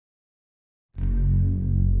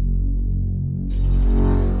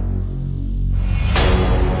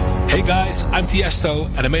Hey guys, I'm Tiesto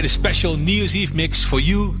and I made a special New Year's Eve mix for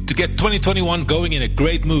you to get 2021 going in a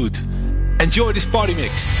great mood. Enjoy this party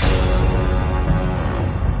mix.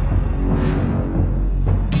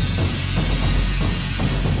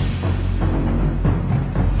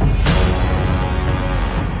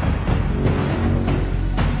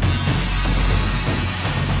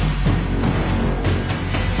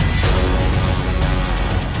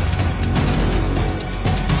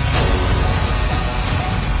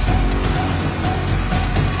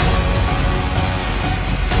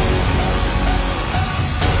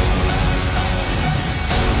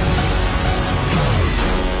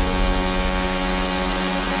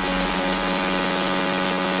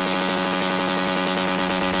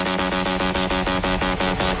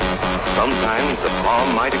 Sometimes the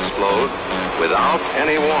bomb might explode without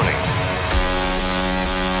any warning.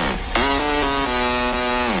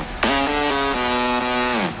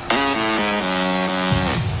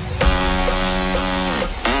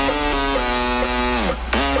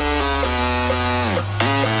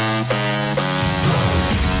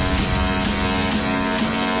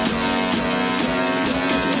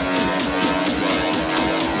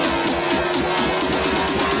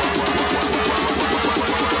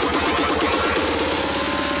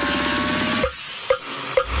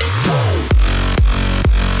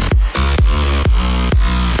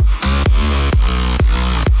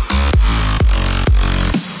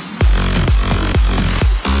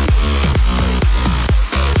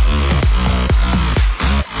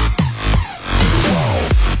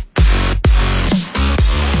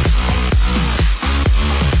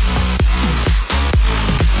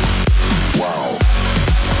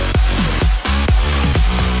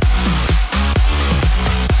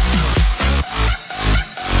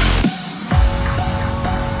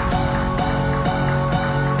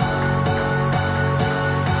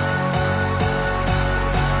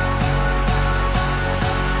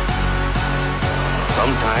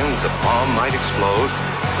 Sometimes the bomb might explode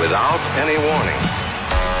without any warning.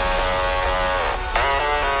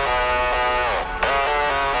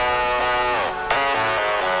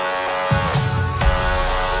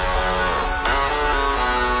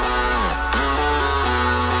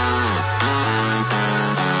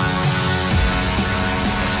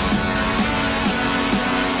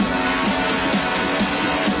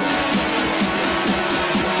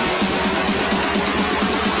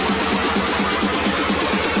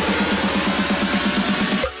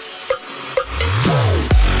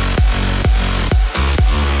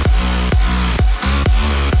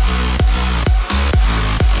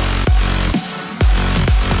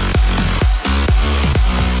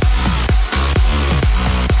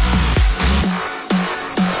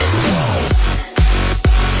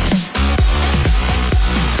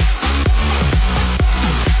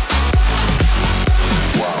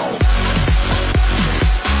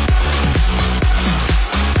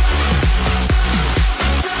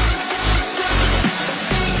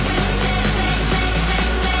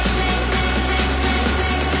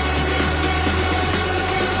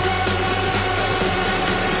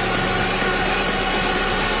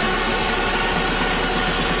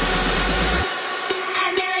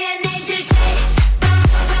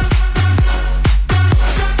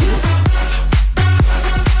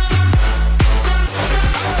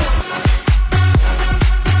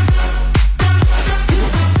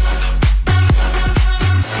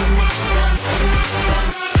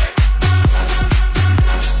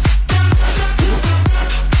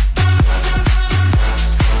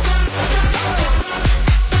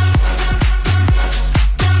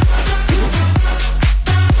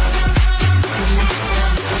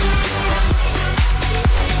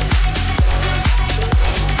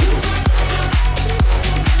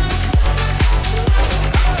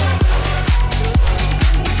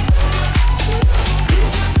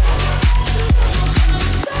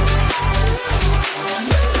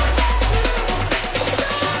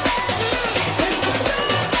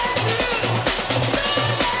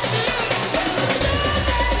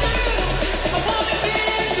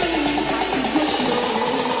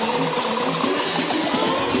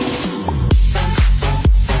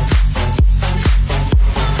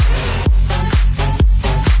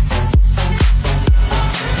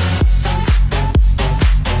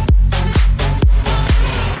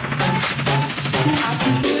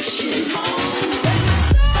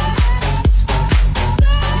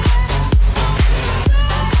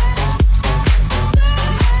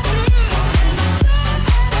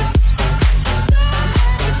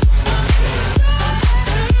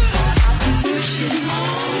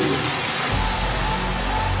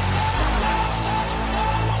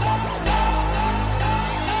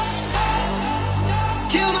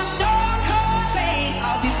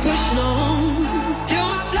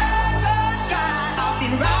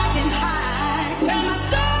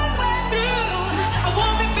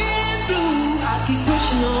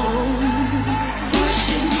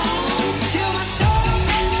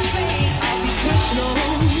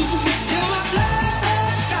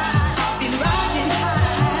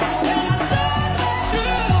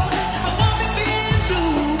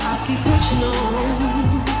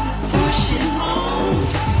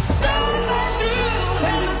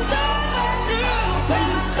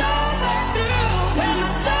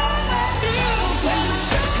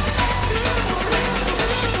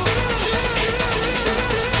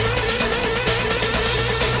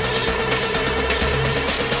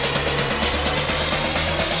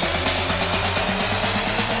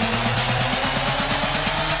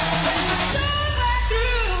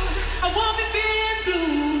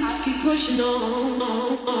 You're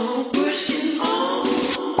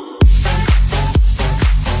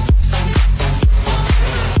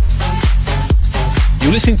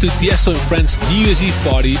listening to Tiesto and Friends New Year's Eve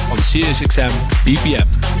party on SiriusXM BPM.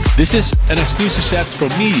 This is an exclusive set from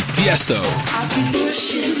me, Tiesto.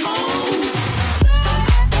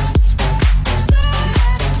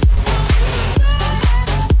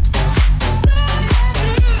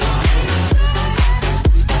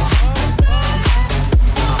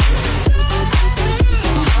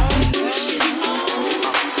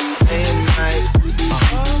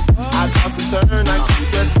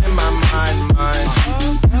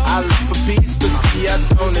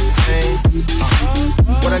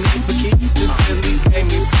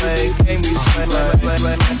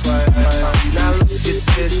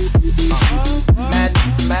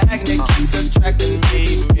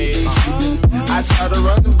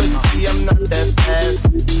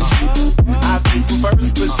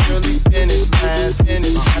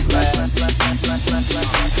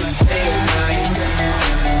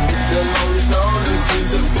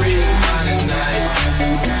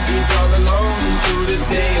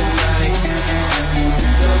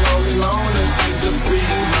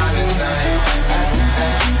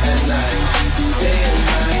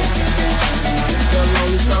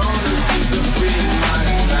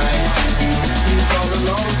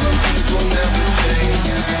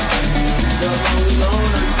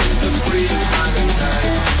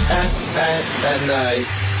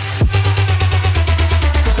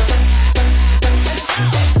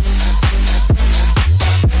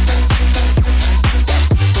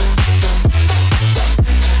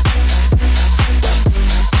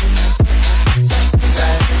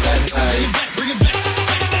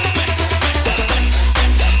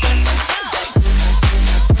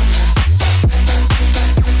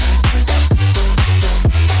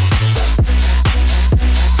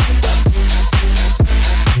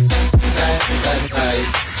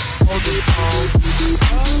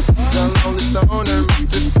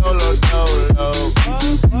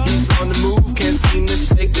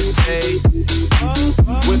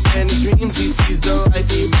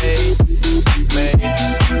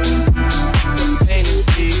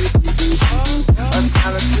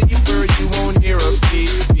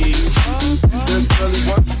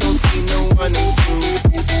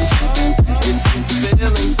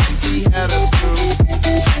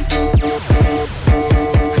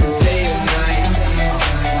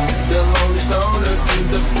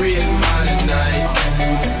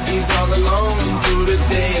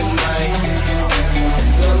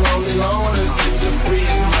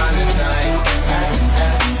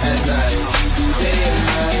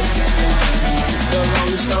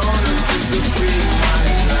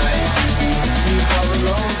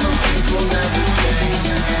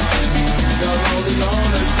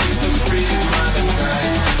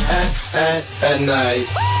 At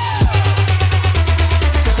night.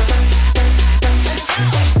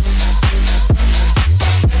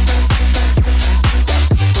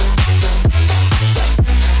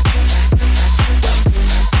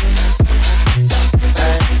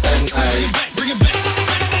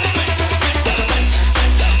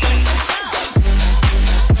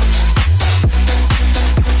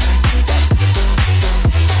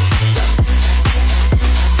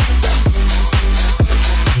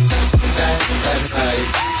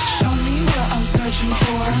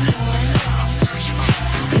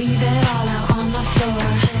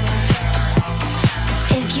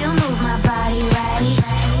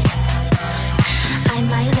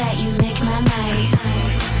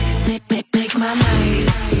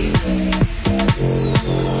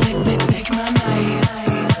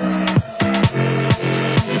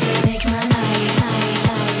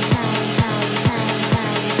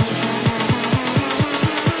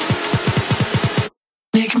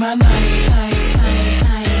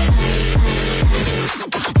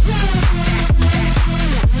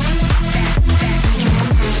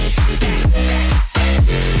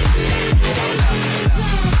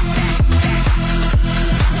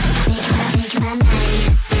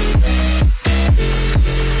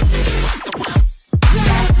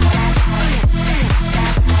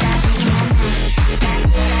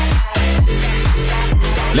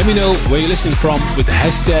 Let me know where you're listening from with the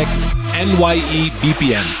hashtag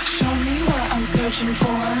NYEBPM. Show me what I'm searching for.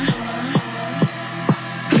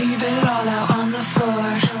 Leave it all out on the floor.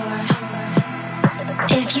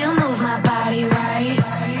 If you move my body right,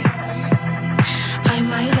 I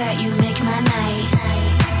might let you make my night.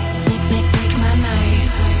 Make my night.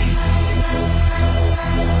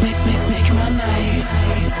 Make my night.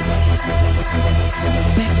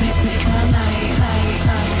 Make my night.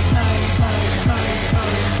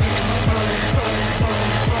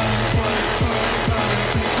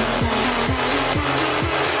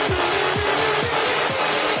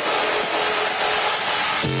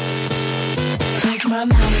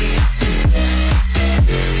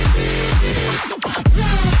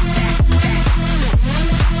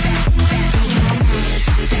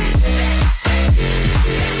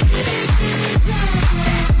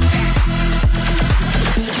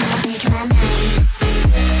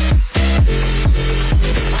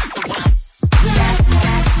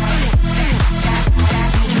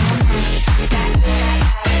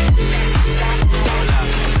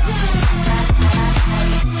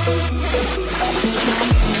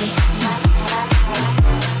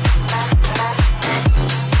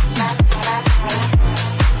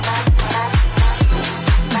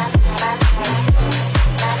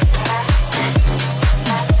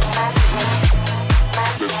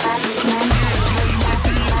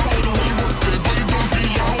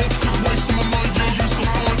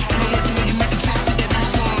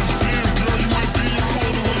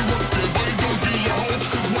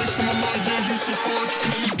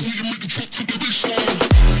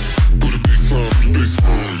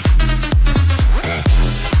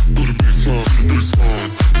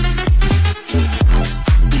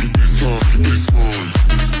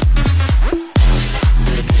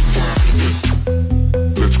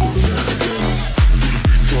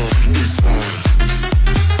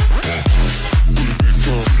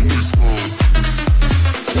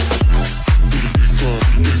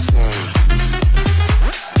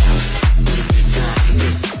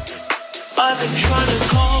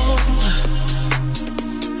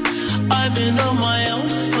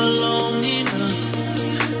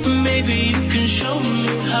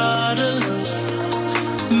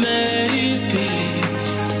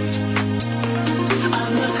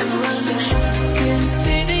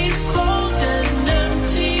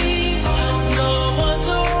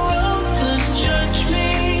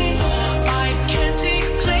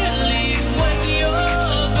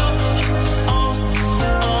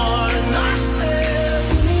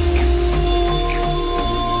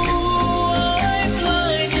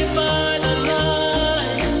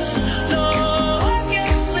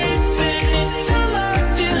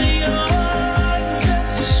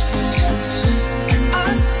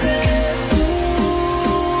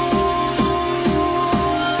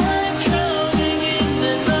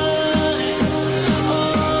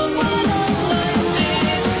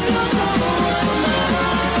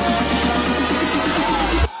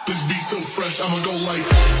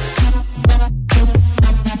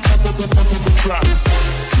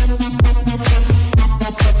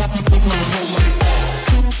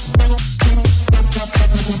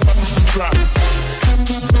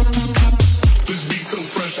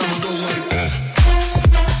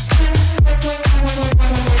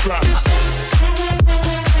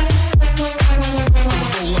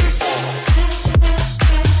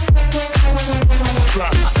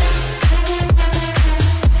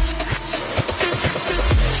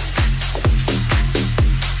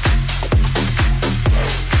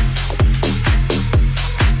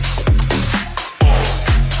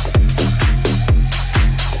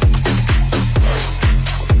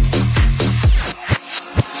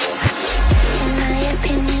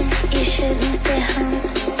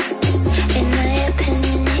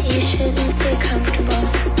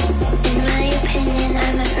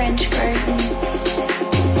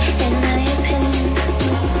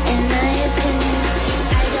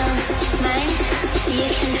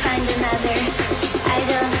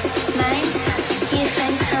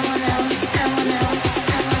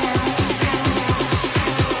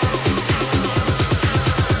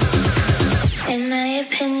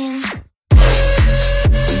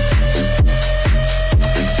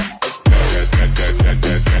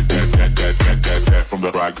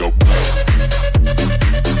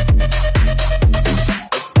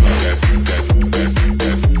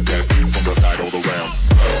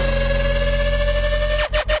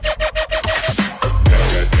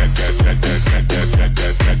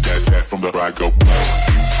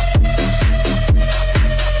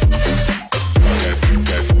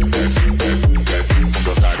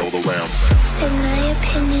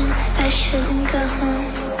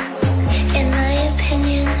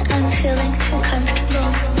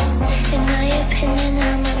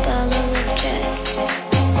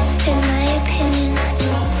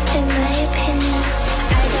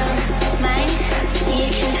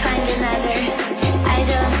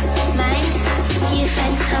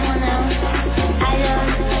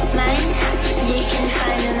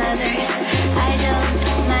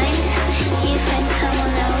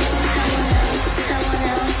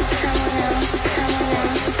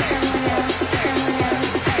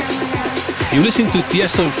 You're listening to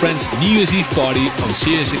Tiesto and Friends New Year's Eve party on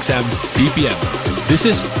SiriusXM BPM. This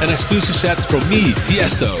is an exclusive set from me,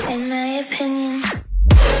 Tiesto. In my opinion.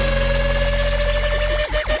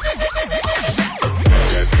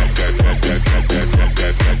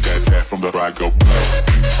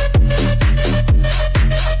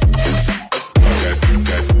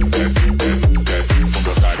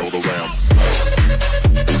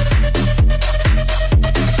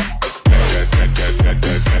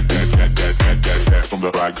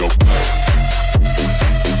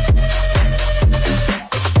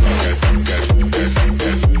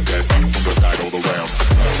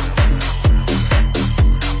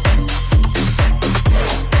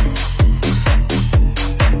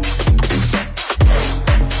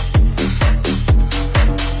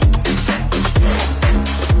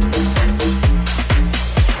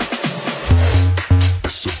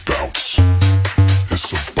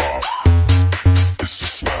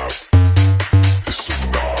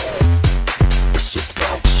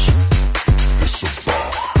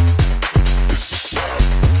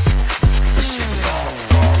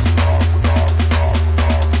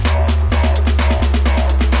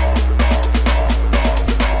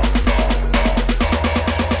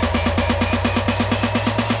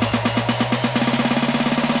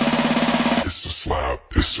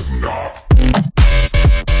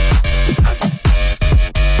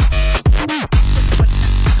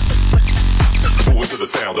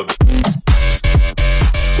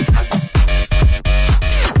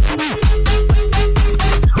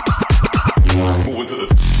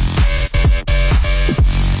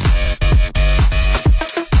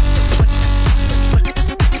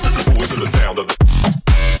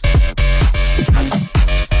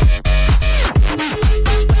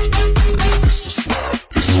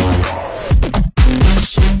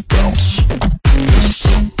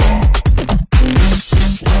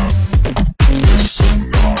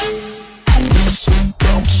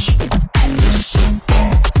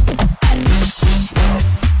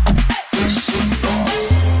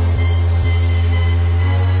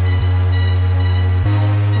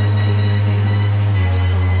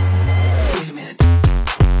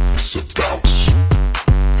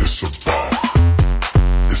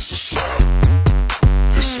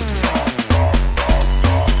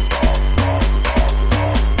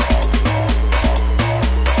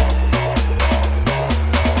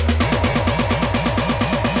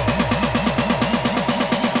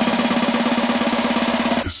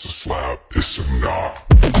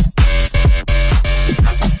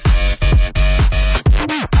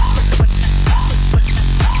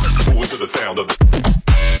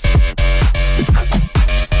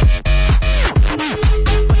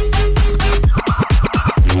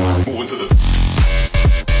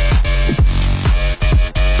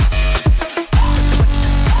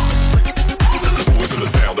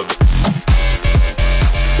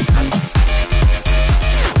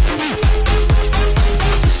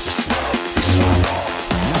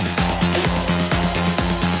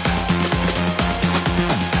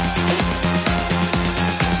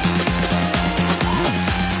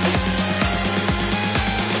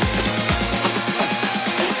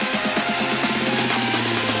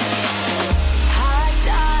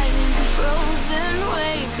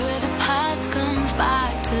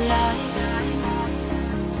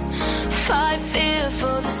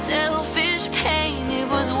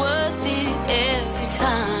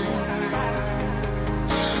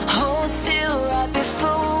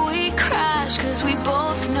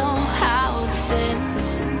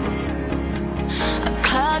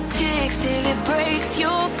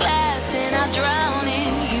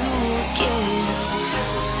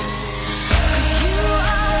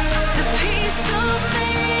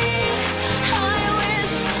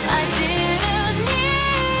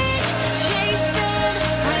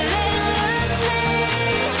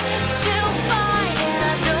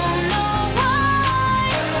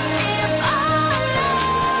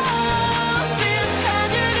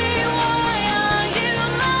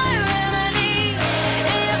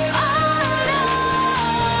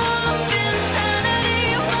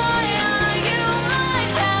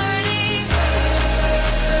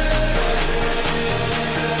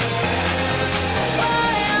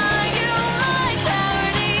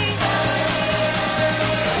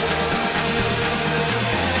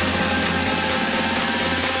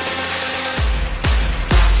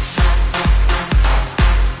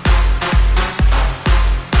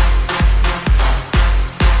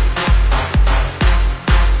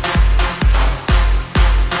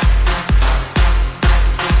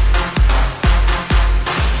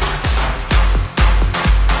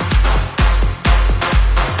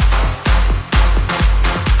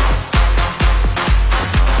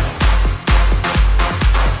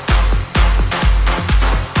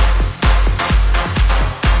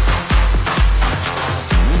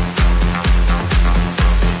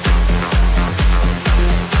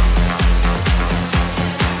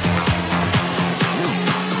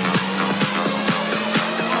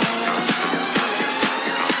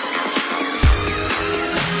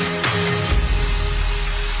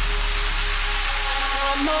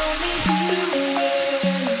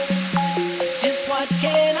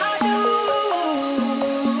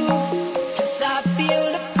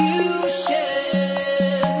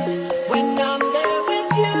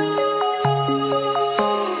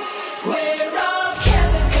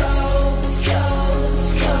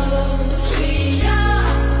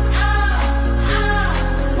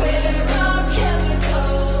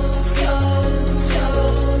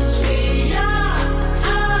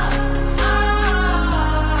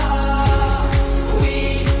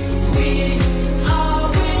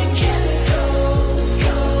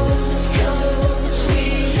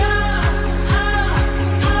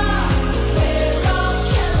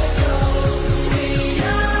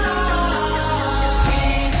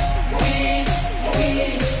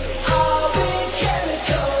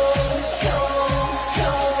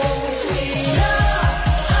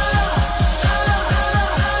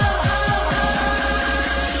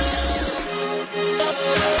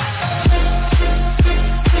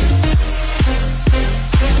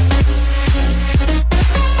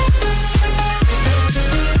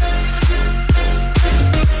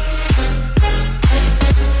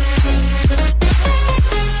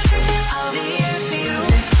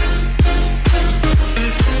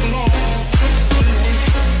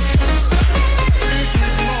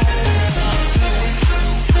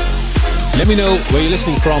 Let me know where you're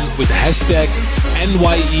listening from with the hashtag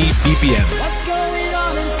NYEBPM. What's going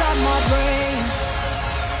on inside my brain?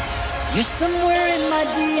 You're somewhere in my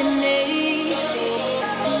DNA.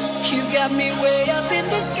 You got me way up in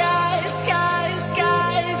the sky, sky,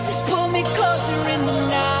 sky. Just pull me closer in the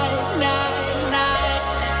night, night, night.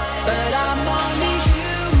 But I'm only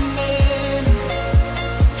human.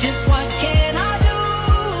 Just what can I do?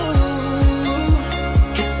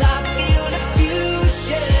 'Cause I feel the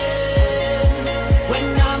fusion when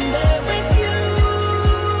I'm there with you.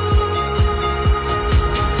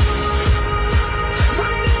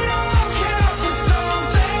 When it all counts for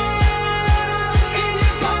something, in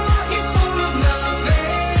your pockets full of nothing.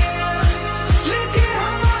 Let's get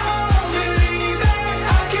high, believe it.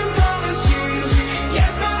 I can promise you,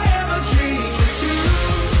 yes, I have a dream too.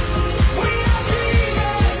 We are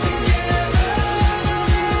dreamers together,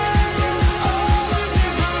 always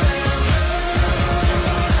and forever.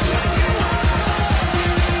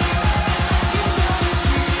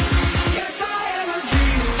 Yes, I have a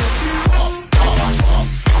dream too.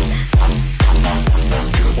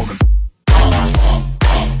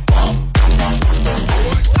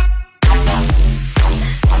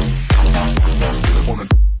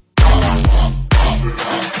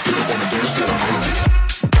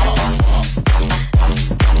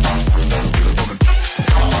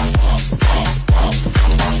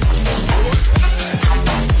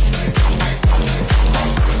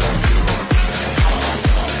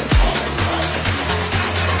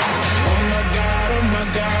 Oh my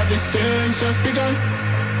God, these feelings just begun.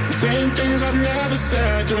 I'm saying things I've never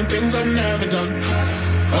said, doing things I've never done.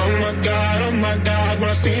 Oh my God, when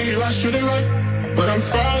I see you I should it right. But I'm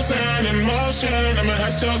frozen in motion and my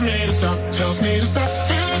head tells me to stop,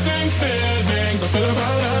 feelings I feel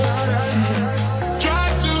about us. Try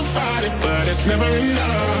to fight it, but it's never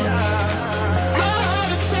enough. My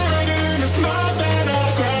heart is hurting, it's more than a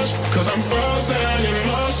crush. 'Cause I'm frozen in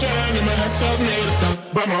motion and my head tells me to stop,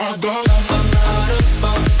 but my heart goes.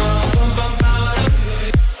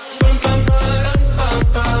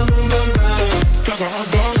 Cause my heart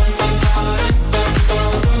goes.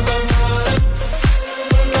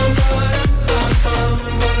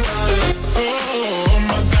 Oh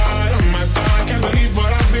my God, can't believe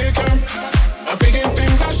what I've become. I'm thinking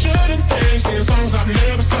things I shouldn't think, singing songs I've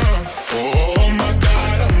never sung. Oh my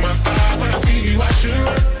God, when I see you I should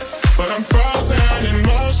run. But I'm frozen in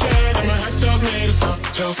motion and my head tells me to stop,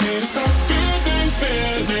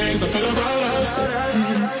 feelings I feel about us.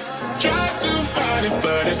 Try to fight it,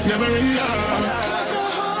 but it's never enough.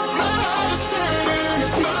 My heart is hurting,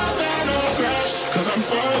 it's more than a crash. 'Cause I'm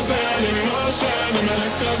frozen in motion and my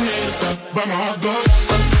head tells me to stop, but my heart goes.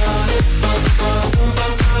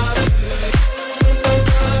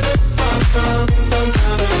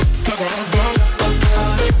 Cause my heart goes.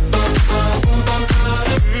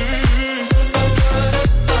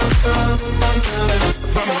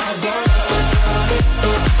 But my heart goes.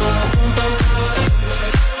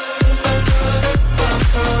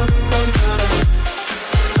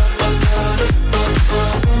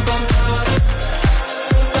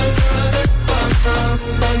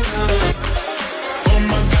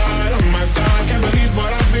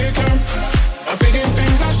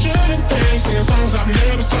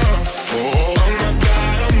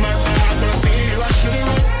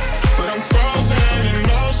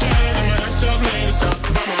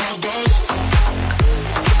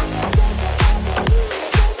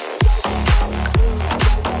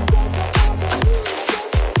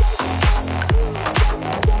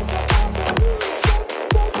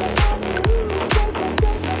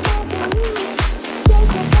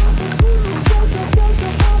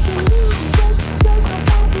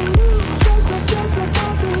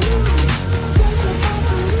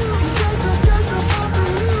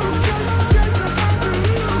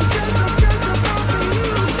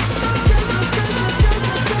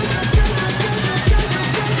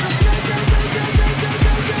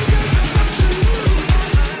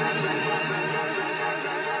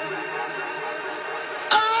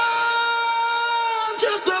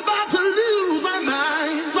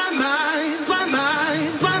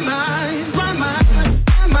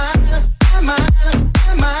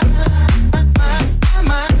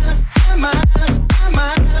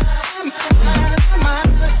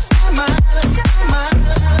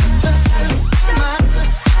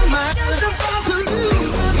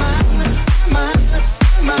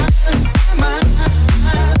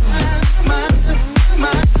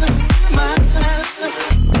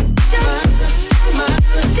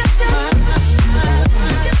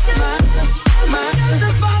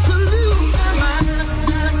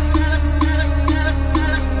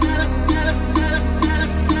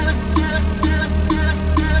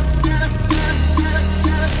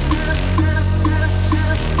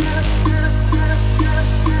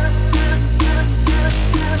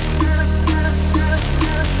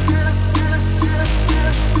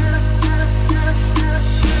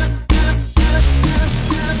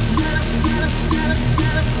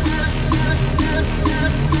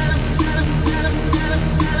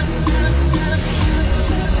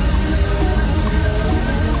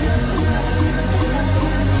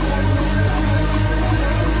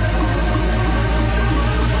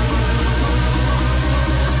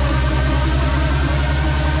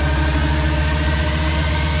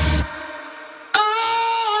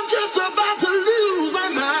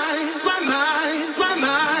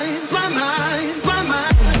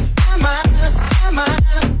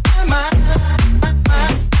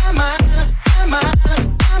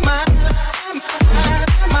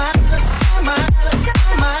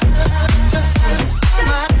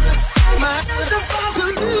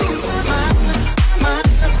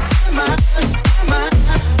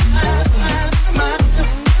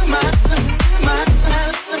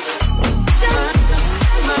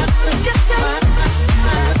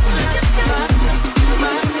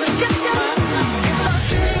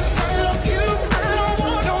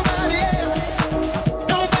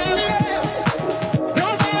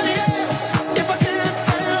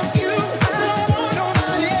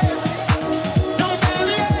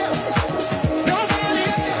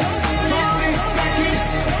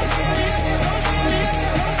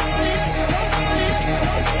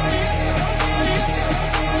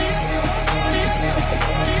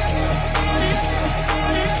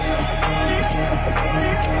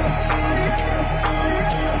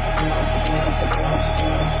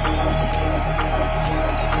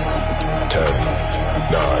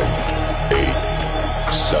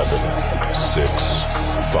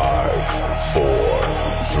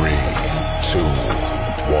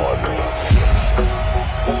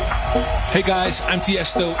 Hey guys, I'm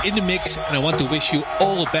Tiesto in the mix and I want to wish you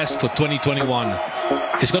all the best for 2021.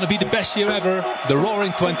 It's gonna be the best year ever. The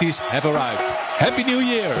Roaring 20s have arrived. Happy New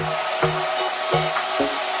Year!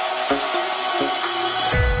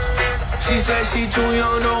 She said she too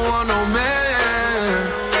young, don't want no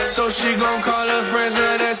man. So she gon' call her friends,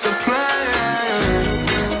 now that's a plan.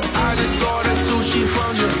 I just ordered sushi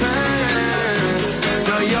from Japan.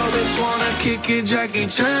 Now yo bitch wanna kick it, Jackie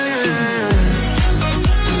Chan.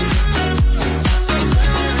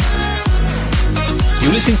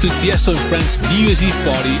 You're listening to Tiesto and Friends New Year's Eve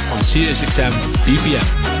party on SiriusXM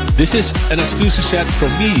BPM. This is an exclusive set from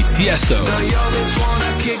me, Tiesto.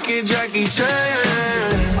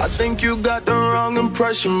 I think you got the wrong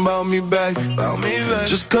impression about me back.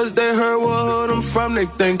 Just cause they heard what hood I'm from, they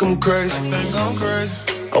think I'm crazy.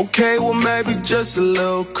 Okay, well maybe just a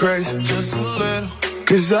little crazy.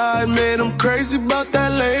 Cause I admit I'm crazy about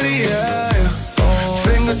that lady, yeah.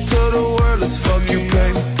 Finger to the world, let's fuck you,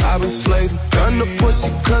 baby. I've been slaving, done the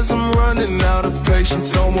pussy cause I'm running out of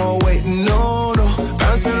patience. No more waiting, no, no.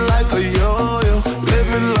 Bouncing like a yo-yo.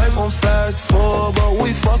 Living life on fast forward, but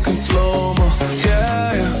we fucking slow-mo,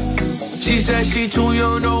 yeah, yeah. She said she too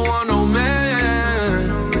young, don't want no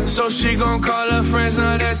man. So she gon' call her friends,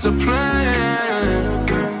 now that's a plan.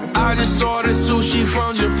 I just ordered sushi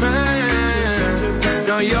from Japan.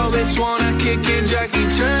 Now yo bitch wanna kick it, Jackie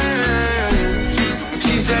Chan.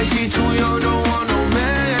 She said she too young, don't want no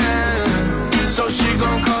man. So she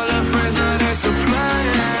gon' call her friends, now that's a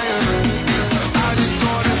plan. I just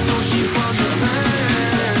ordered sushi from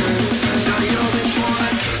Japan. Now yo bitch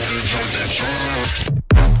wanna kick it, Jackie Chan.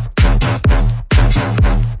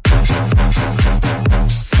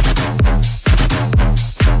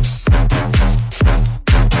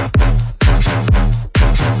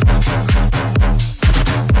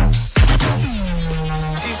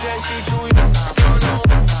 She said she too young, don't know.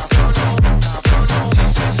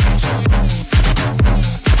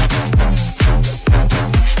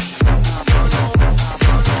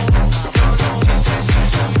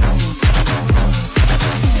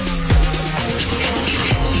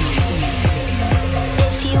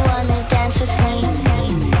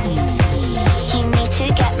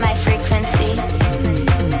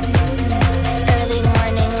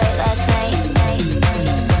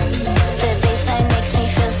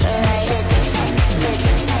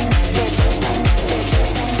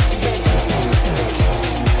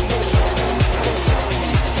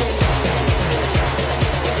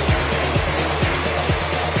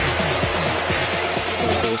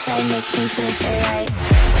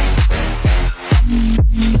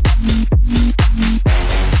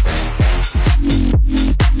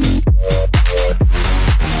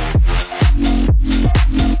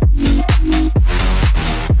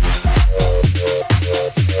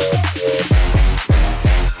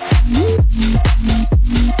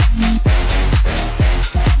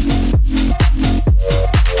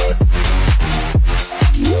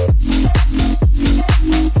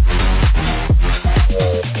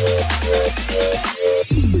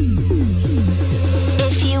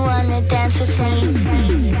 with me.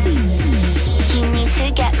 You need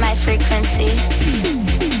to get my frequency.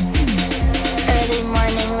 Early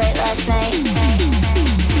morning, late last night.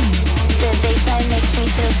 The baseline makes me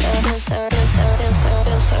feel so.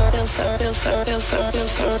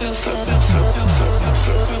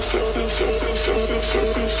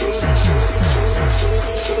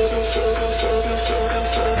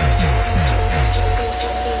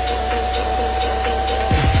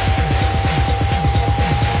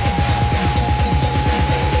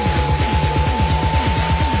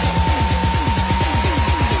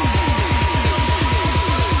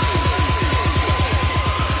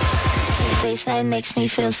 Baseline makes me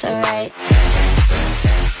feel so right.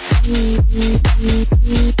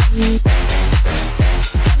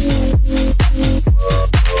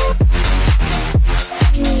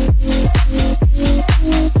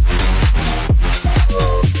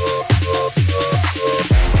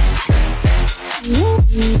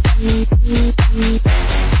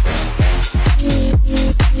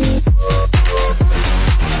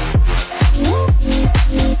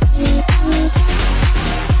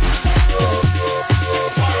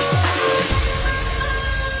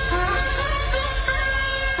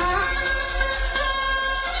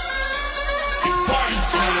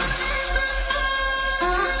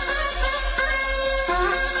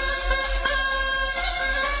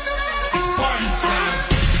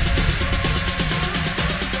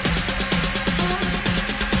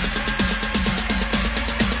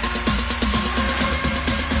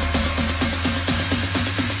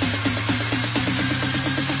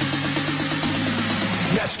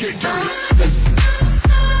 Let's get dirty.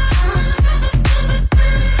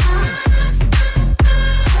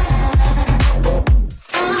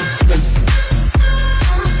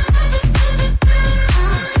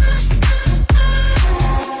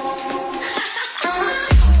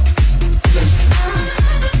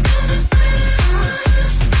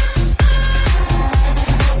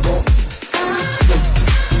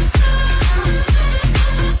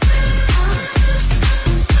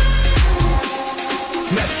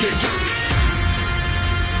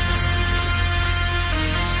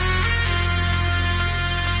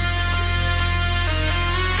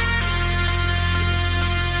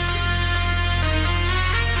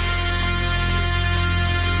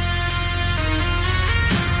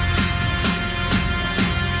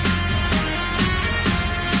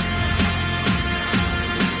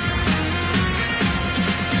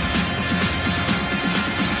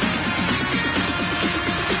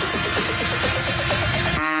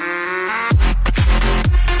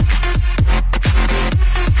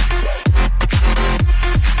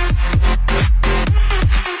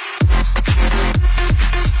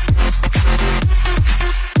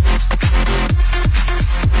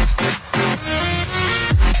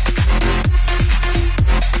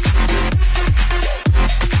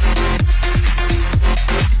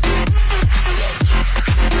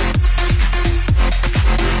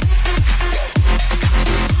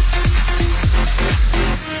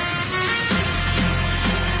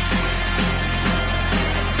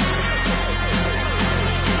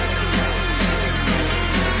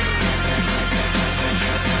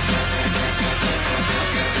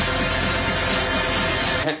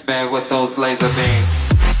 Hitman with those laser beams.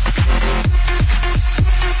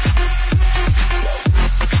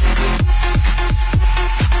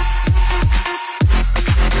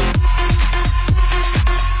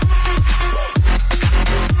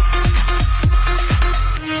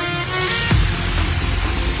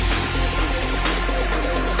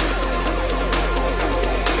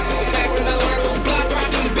 Block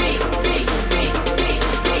rockin' beat.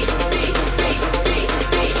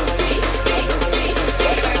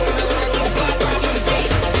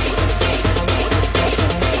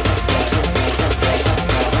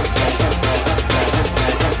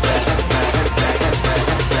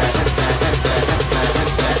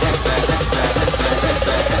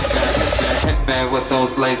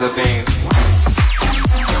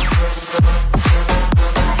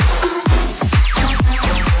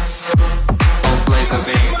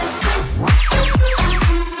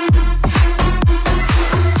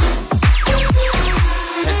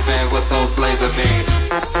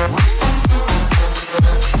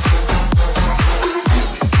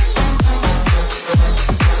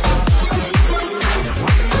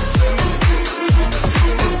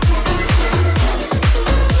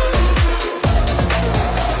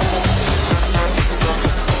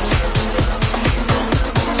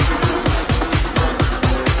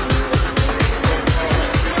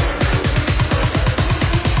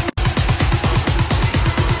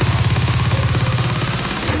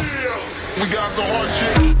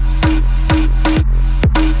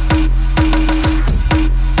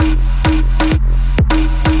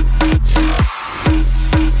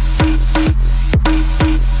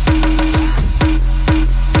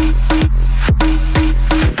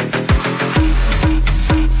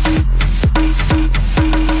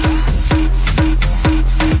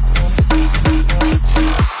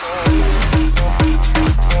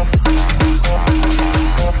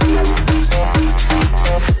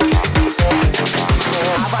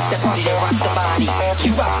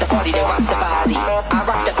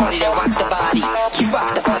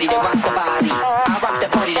 party that rocks the body. I rock the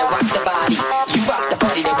party that rocks the body. You rock the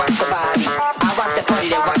party that rocks the body. I rock the party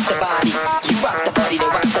that rocks the body. You rock the party that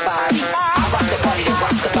rocks the body. I rock the party that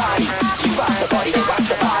rocks the body. You rock the party that rocks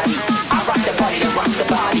the body. I rock the party that rocks the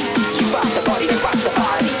body. You rock the party that rocks the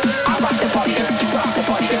body. I rock the party that you rock the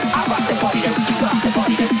party that I rock the party that you rock the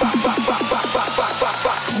party that rock rock rock rock rock rock rock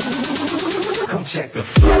rock. Come check the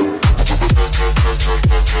flow.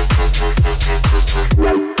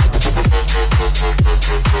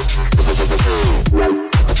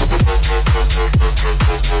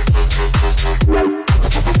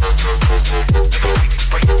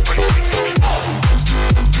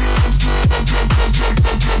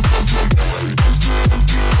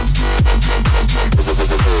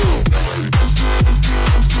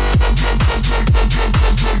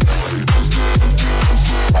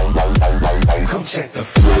 Come check the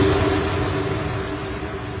flow.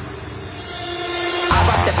 I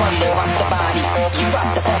rock the party that rocks the body. You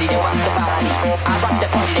rock the party that rocks the body. I rock the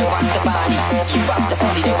party that rocks the body. You rock the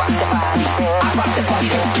party that rocks the body. I rock the party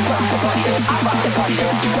that you rock the party that I rock the party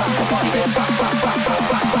that you rock the party that rock rock rock rock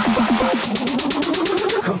rock rock rock.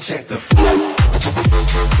 Come check the flow.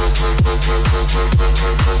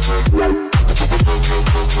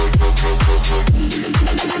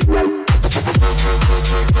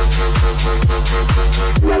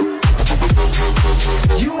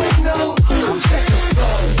 You ain't know, come check the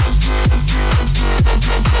flow.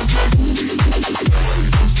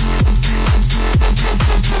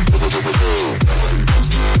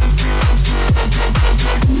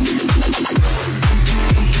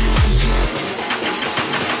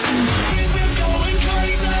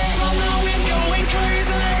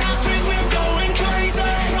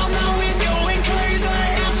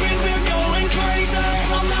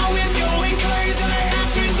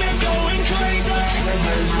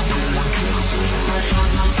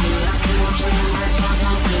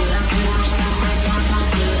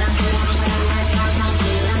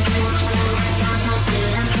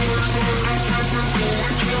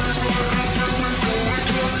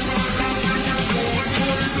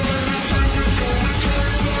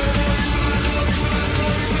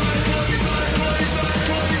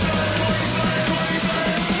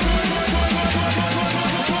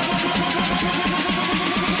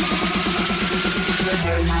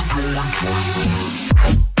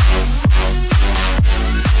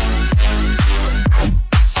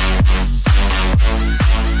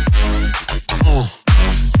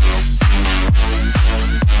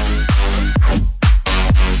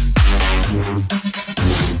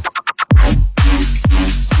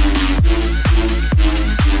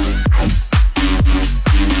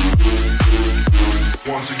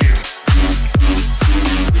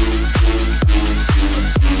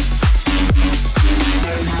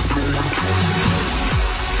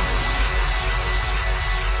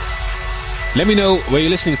 Let me know where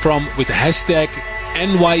you're listening from with the hashtag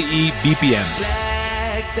NYEBPM.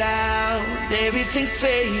 Blacked out, everything's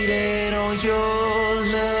faded on your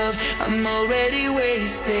love. I'm already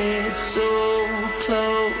wasted, so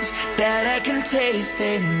close that I can taste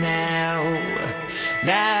it now.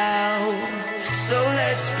 So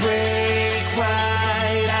let's break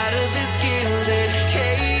right out of this gilded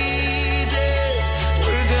cages.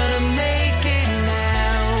 We're gonna make it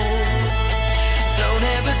now. Don't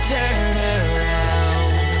ever turn around.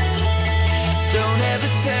 Don't ever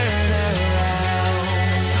turn around.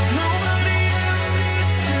 Nobody else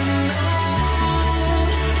needs to know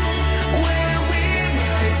where we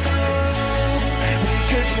might go. We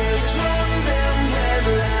could just run them red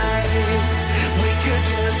lights. We could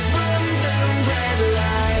just run them red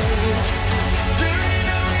lights. There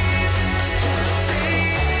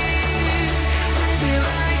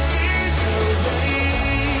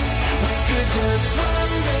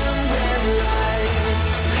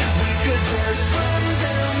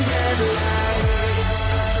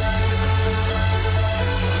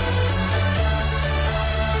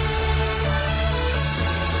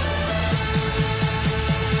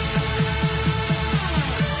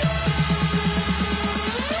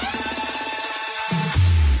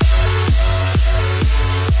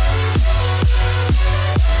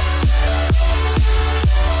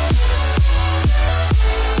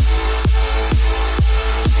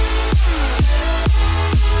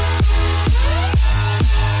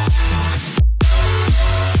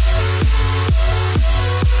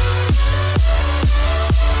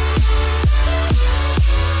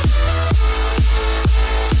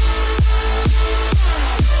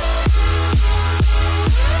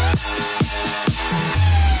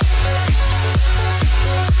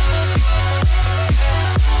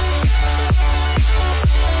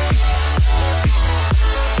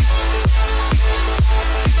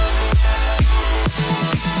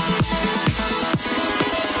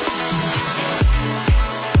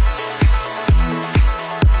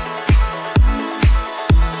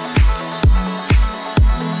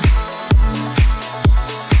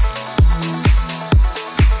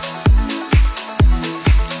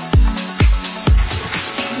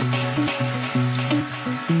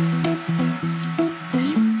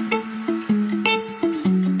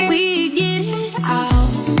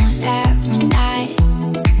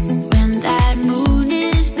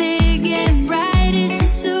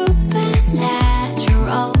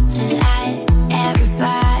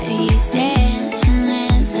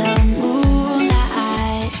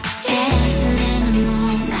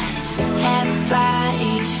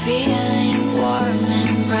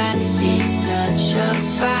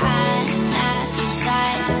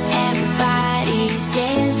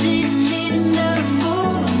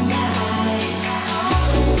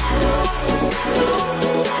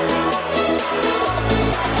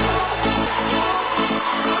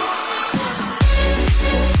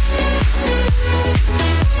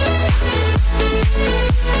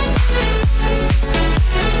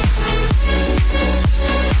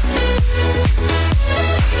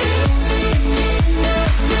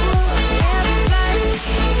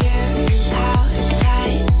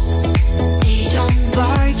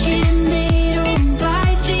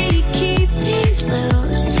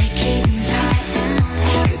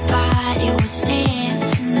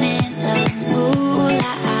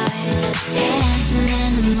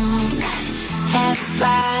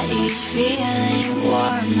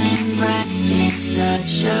warm and bright. It's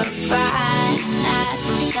such a fine night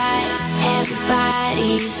outside.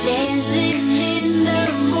 Everybody's dancing in the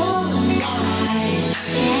moonlight.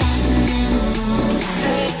 Dancing in the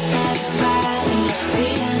moonlight. Everybody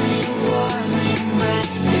feeling warm and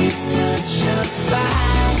bright. It's such a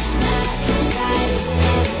fine night outside.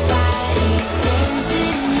 Everybody's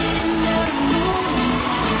dancing in the moonlight.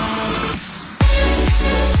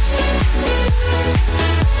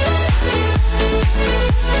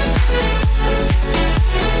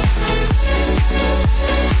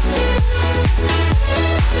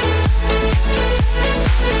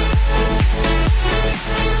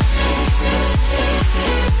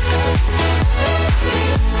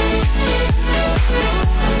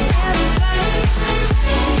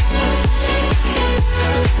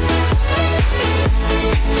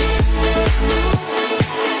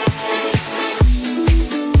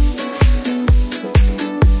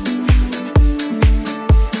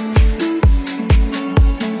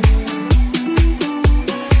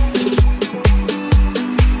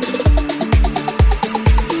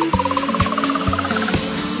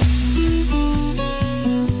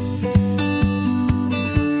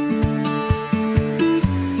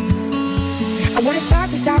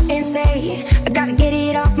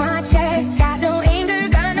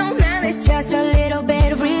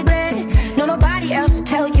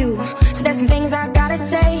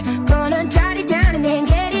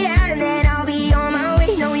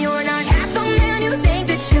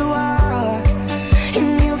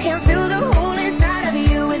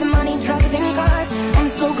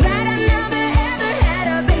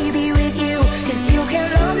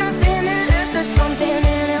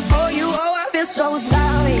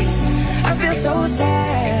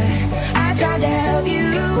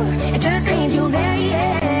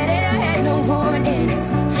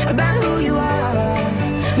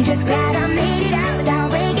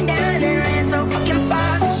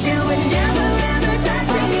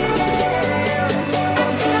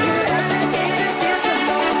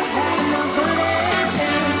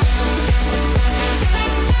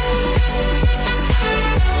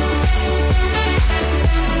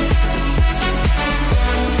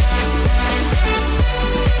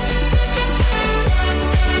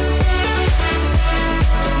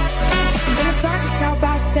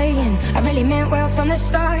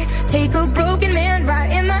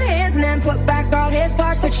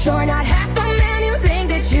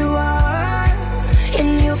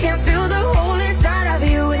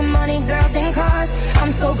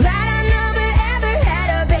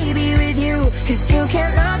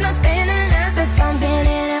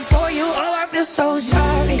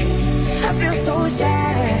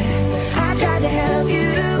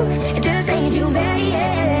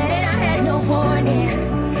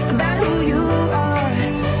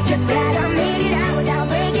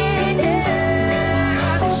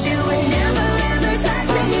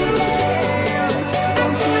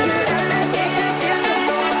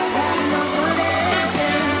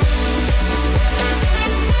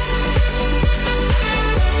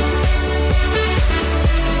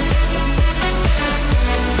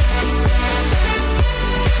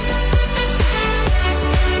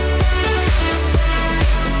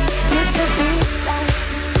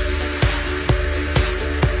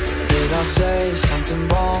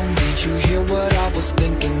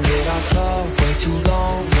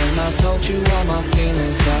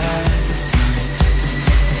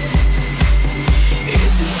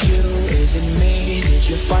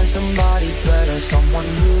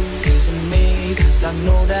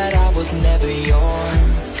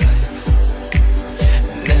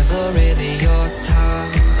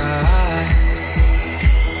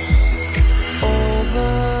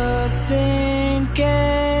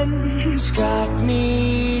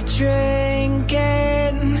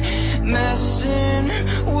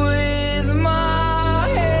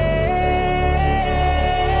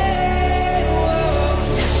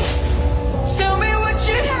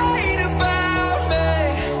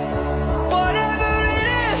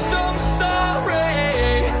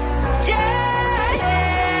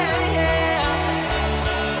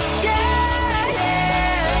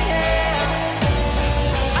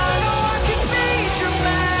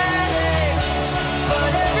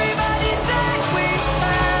 Everybody's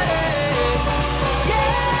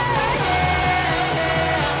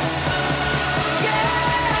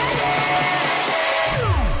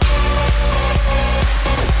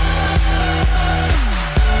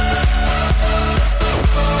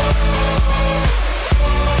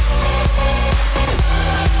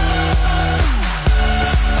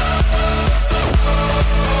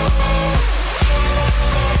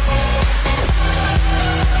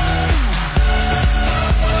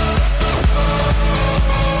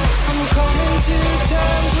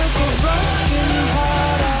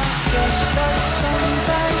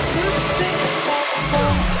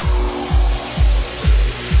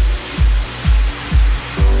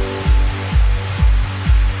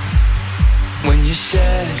you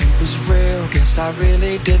said it was real, guess I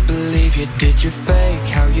really did believe you. Did you fake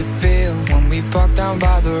how you feel when we parked down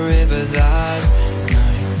by the river that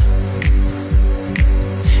night?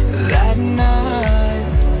 That night,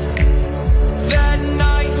 that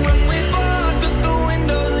night when we parked at the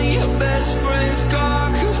windows of your best friend's car,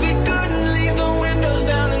 'cause we couldn't leave the windows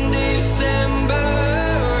down in December.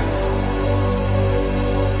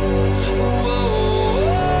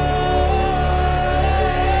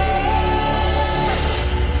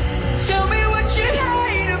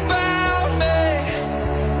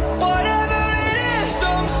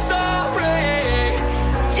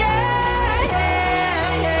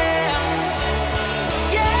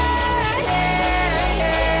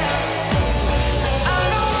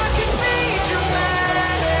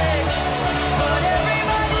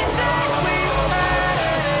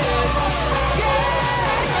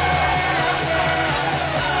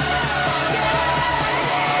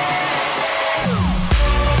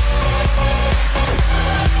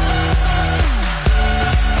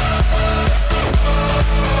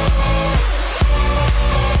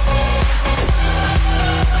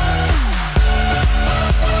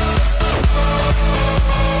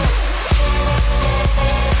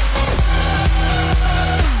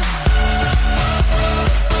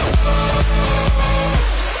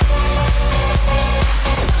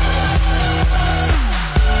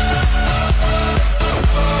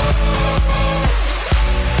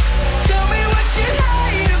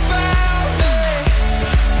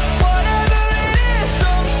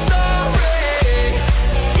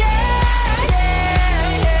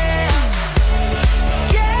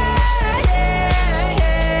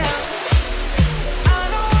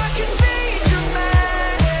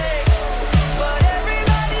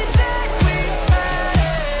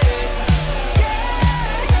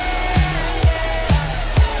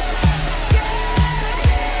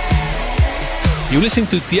 You're listening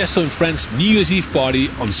to Tiesto and Friends New Year's Eve party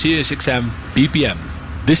on SiriusXM BPM.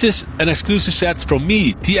 This is an exclusive set from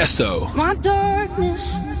me, Tiesto. My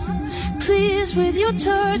darkness clears with your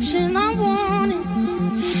touch, and I want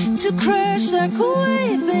it to crash like a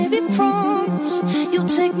wave, baby, promise you'll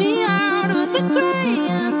take me out of the gray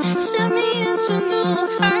and set me into new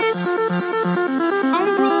heights. I'm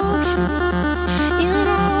broken in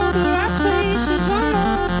all the right places, I'm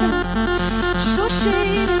open, so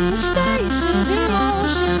shading the spaces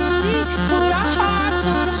emotionally, put our hearts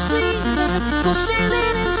on a sleep and go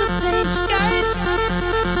sailing into pink skies.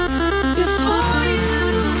 Before you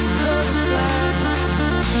come back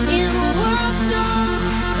in a world so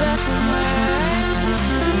black and white,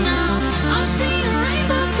 and now I'm seeing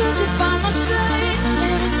rainbows 'cause you're by my side,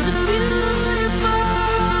 and it's a beautiful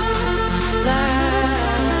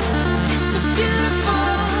life. It's a beautiful,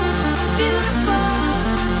 beautiful,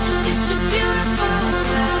 it's a beautiful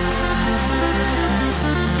life.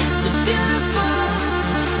 It's a beautiful,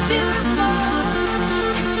 beautiful,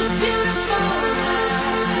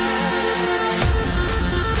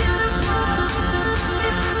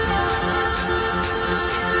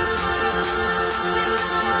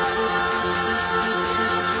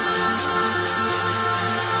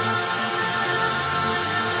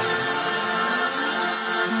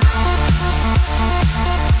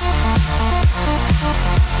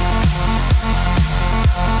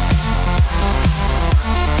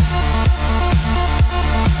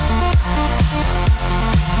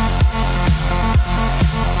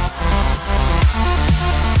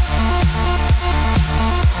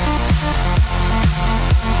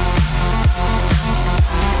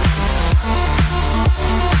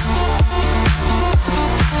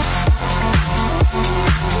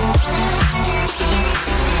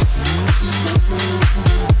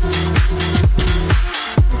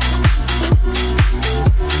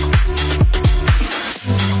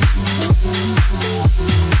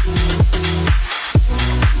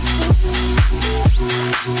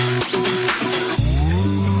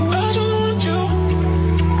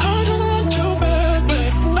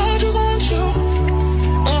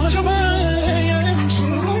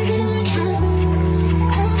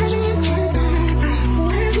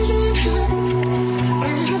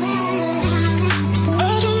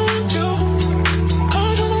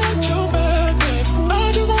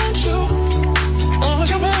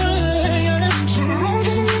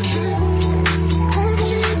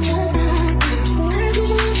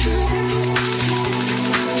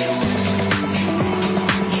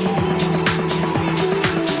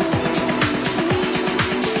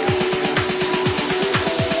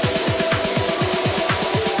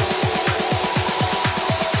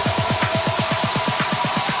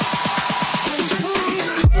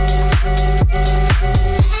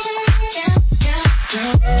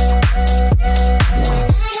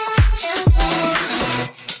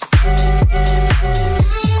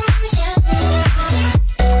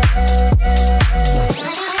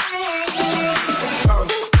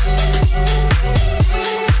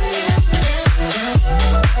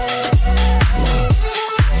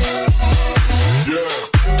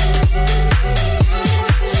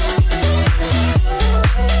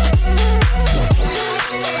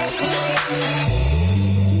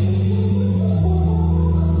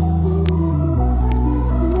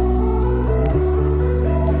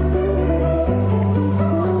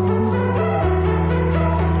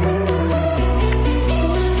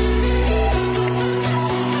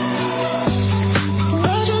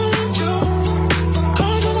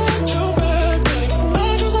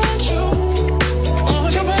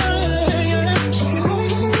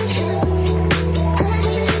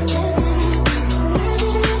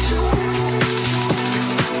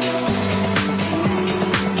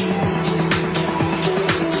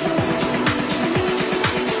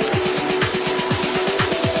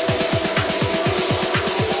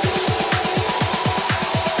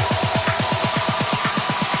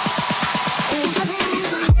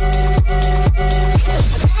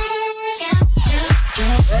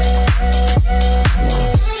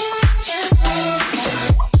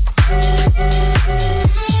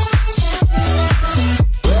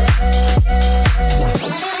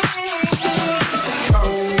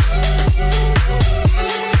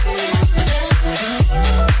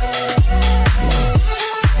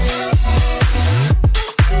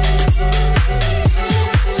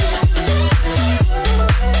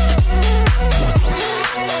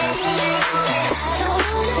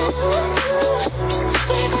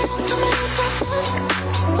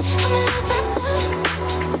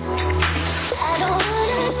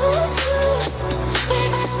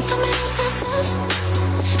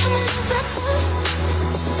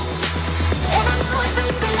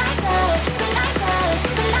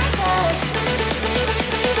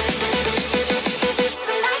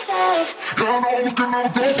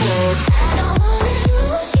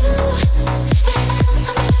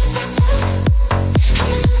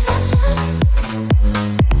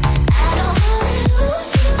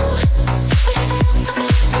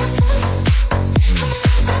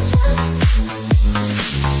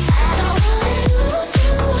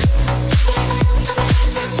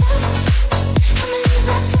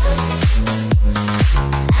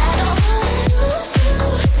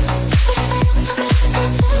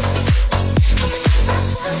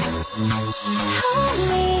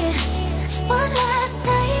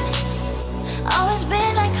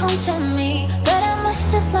 don't tell me that I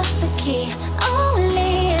must have lost the key.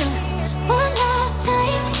 Only one last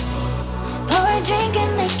time, pour a drink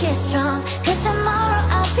and make it strong, 'cause tomorrow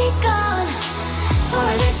I'll be gone. Before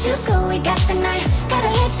I let you go, we got the night.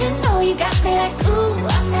 Gotta let you know you got me like ooh,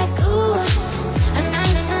 I'm like ooh, na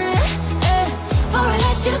na na. Before I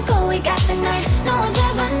let you go, we got the night. No one's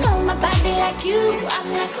ever known my body like you. I'm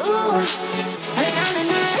like ooh, na na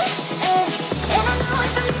na. And I know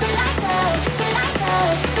it's a little like that, like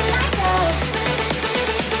that, like that,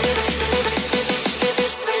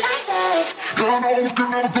 like that. Girl, no, we can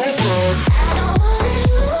never go back. I don't wanna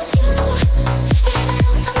lose you, but if I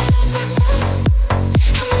don't, I'ma lose myself.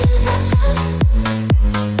 I'ma lose myself.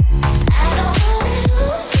 I don't wanna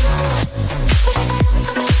lose you, but if I don't,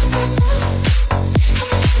 I'ma lose myself.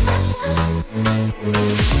 I'ma lose myself.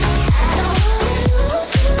 I don't wanna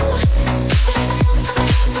lose you, but if I don't, I'ma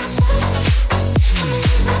lose myself. I'ma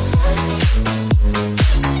lose myself.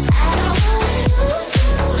 I don't wanna lose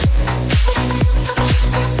you, but if I don't, I'ma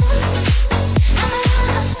lose myself. I'ma lose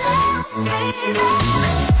myself, baby.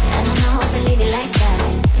 I don't know if I leave it like that,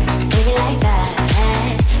 leave it like that.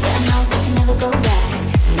 Yeah, I know we can never go back.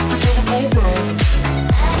 I don't wanna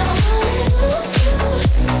lose you, but if I don't, I'ma lose myself.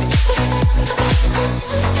 I'ma lose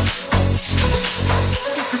myself.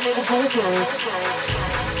 Never go back.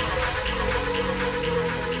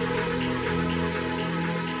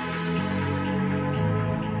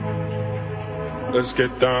 Let's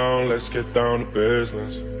get down to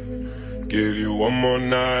business. Give you one more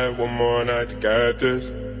night to get this.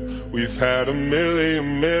 We've had a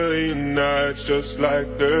million nights just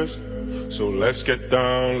like this. So let's get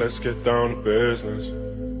down to business.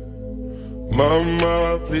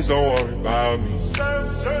 Mama, please don't worry about me.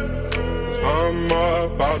 I'm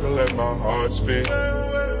about to let my heart speak.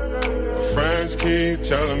 My friends keep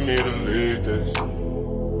telling me to leave this.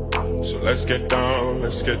 So let's get down to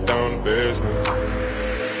business.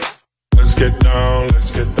 Let's get down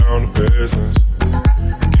to business.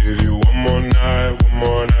 Give you one more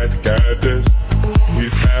night to get this.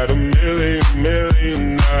 We've had a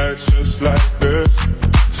million nights just like this.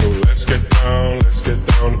 So let's get down to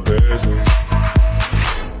business.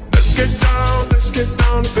 Let's get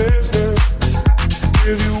down to business.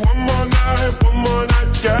 Give you one more night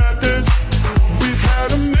to get this. We've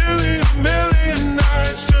had a million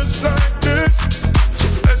nights just like this. So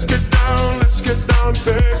let's get down to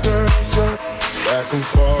business.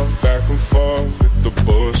 Back and forth with the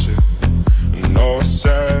bullshit. I know I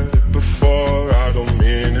said it before, I don't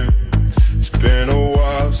mean it. It's been a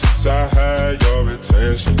while since I had your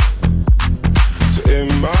attention, so it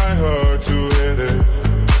might hurt to hit it.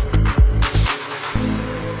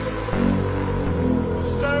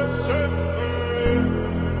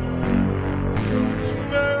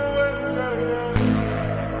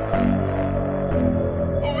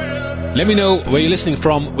 Let me know where you're listening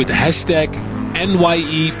from with the hashtag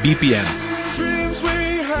NYEBPM. Dreams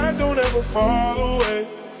we had don't ever fall away.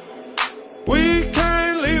 We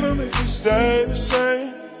can't leave them if we stay the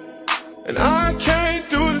same. And I can't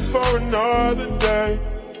do this for another day.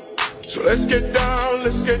 So let's get down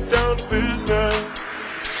to business.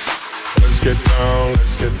 Let's get down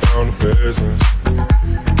to business.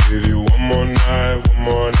 Give you one more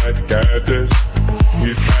night to get this.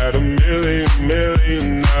 We've had a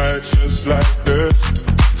million nights just like this.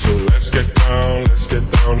 So let's get down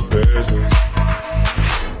to business.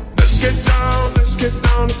 Let's get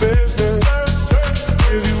down to business.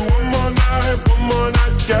 Give you one more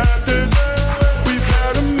night to get this. We've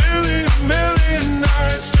had a million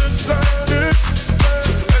nights just like this.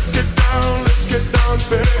 So let's get down to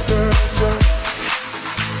business.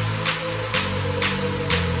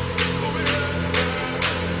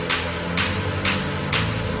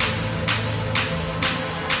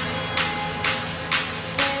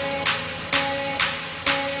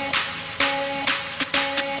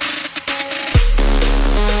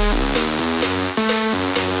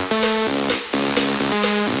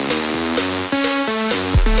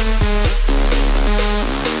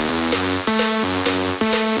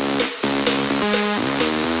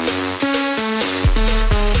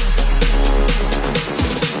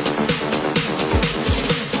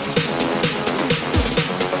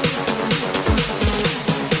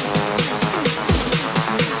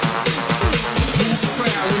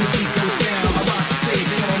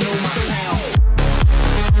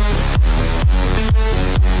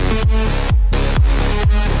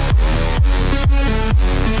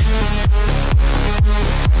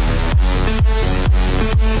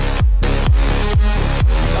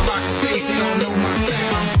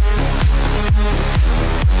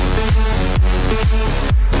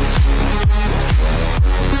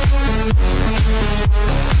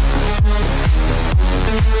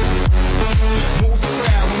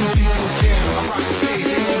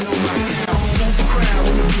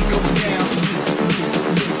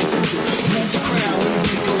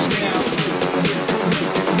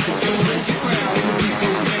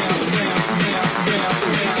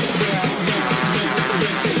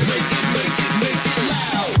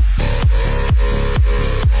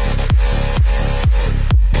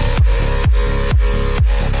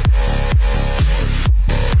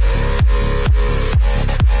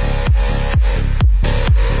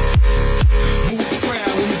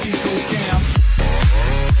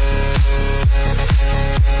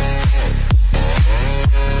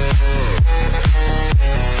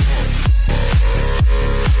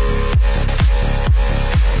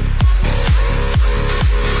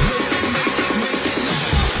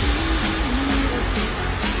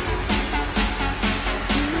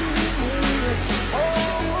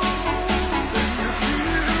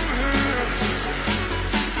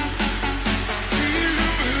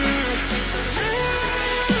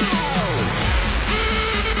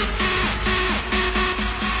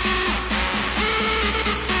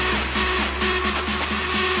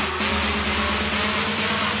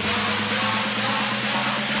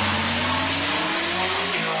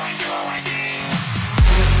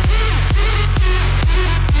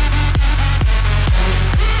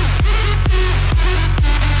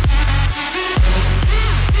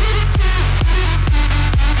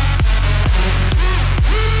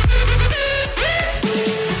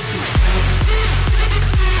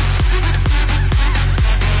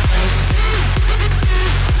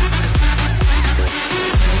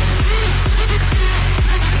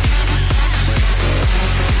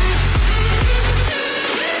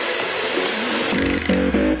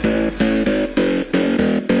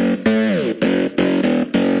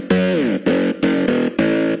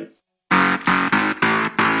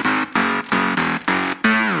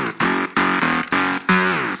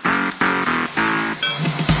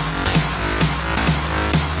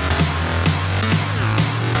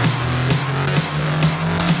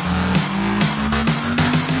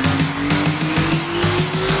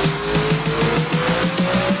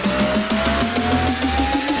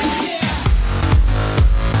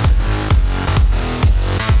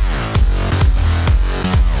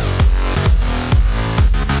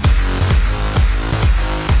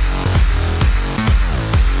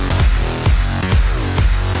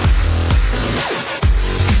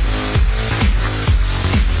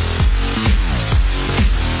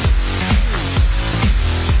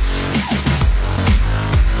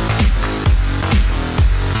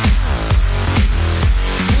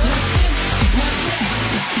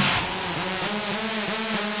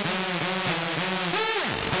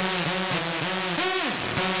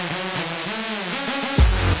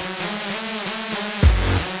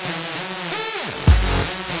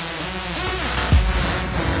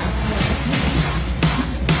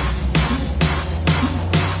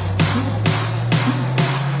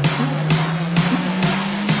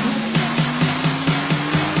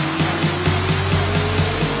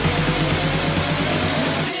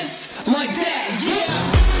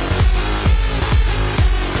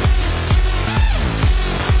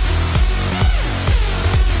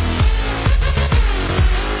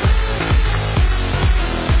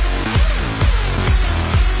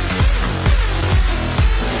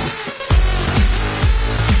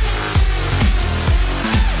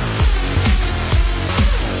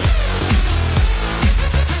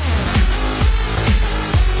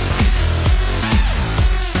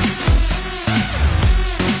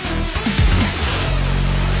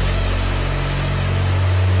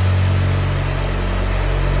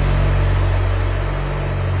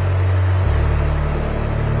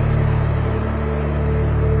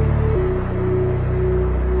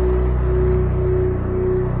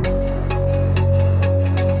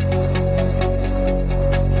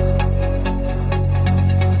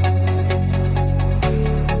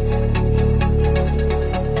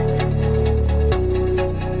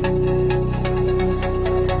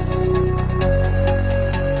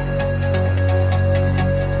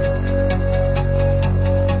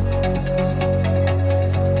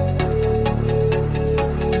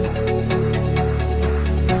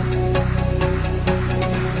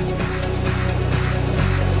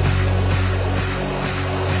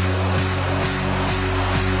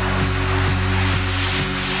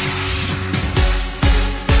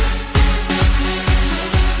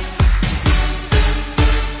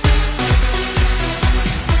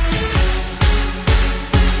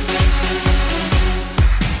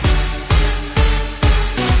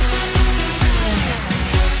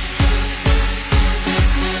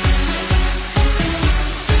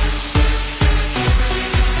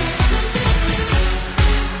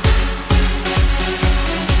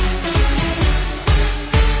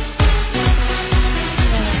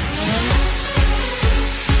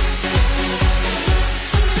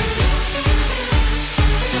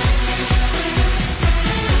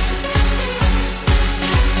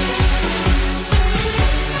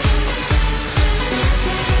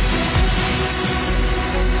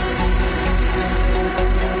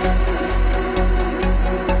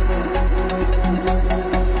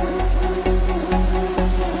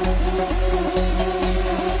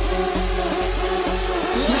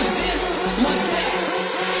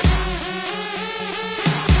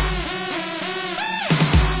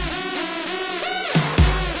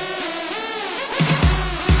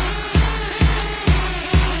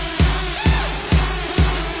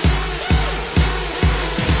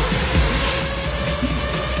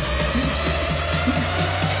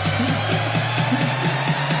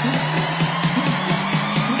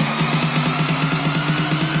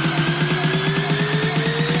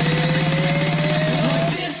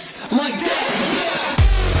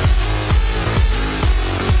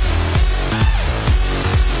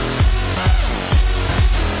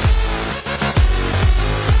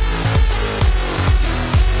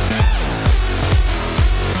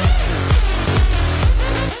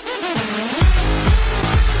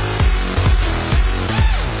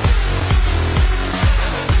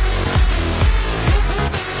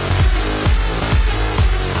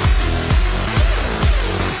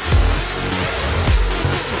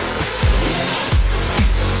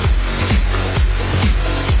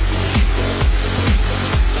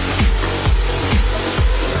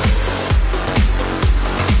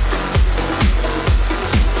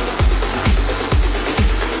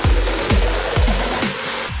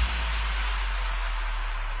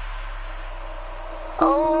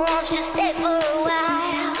 you stay for a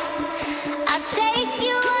while? I'll take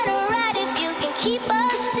you on a ride if you can keep a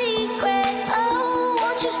secret. Oh,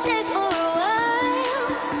 won't you stay for a while?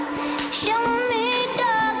 Show me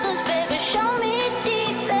darkness, baby, show me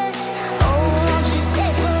deepest. Oh, won't you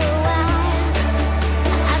stay for a while?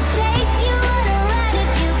 I'll take you on a ride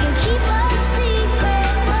if you can keep a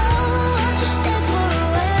secret. Oh, won't you stay for a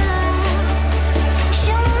while?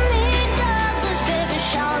 Show me darkness, baby,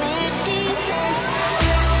 show me deepest.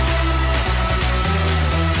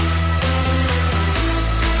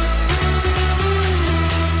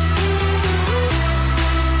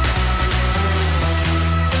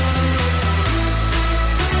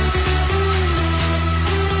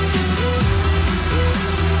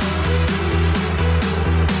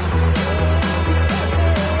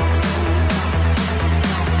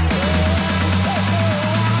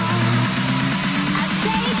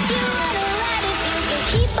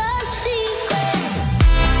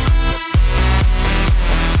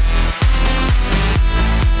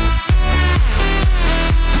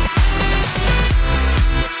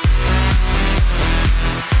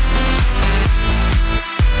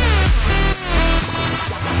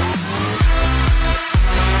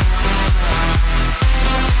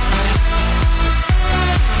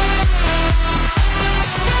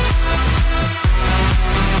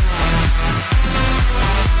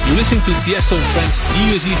 You're listening to Tiesto and Friends New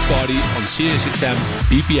Year's Eve party on SiriusXM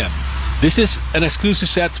BPM. This is an exclusive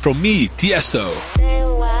set from me, Tiesto. Stay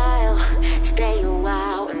a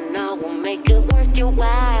while, and I will make it worth your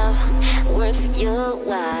while, worth your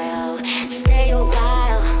while. Stay a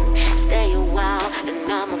while,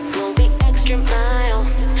 and I'ma go the extra mile,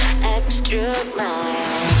 extra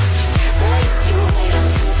mile. What if you wait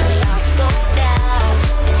until the lights go down?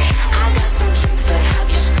 I got some drinks that have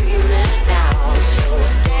you screaming out. So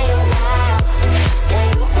stay a while,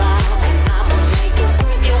 and I'ma make it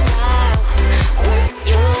worth your while, worth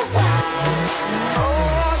your while. Oh,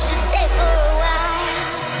 won't you stay for a while?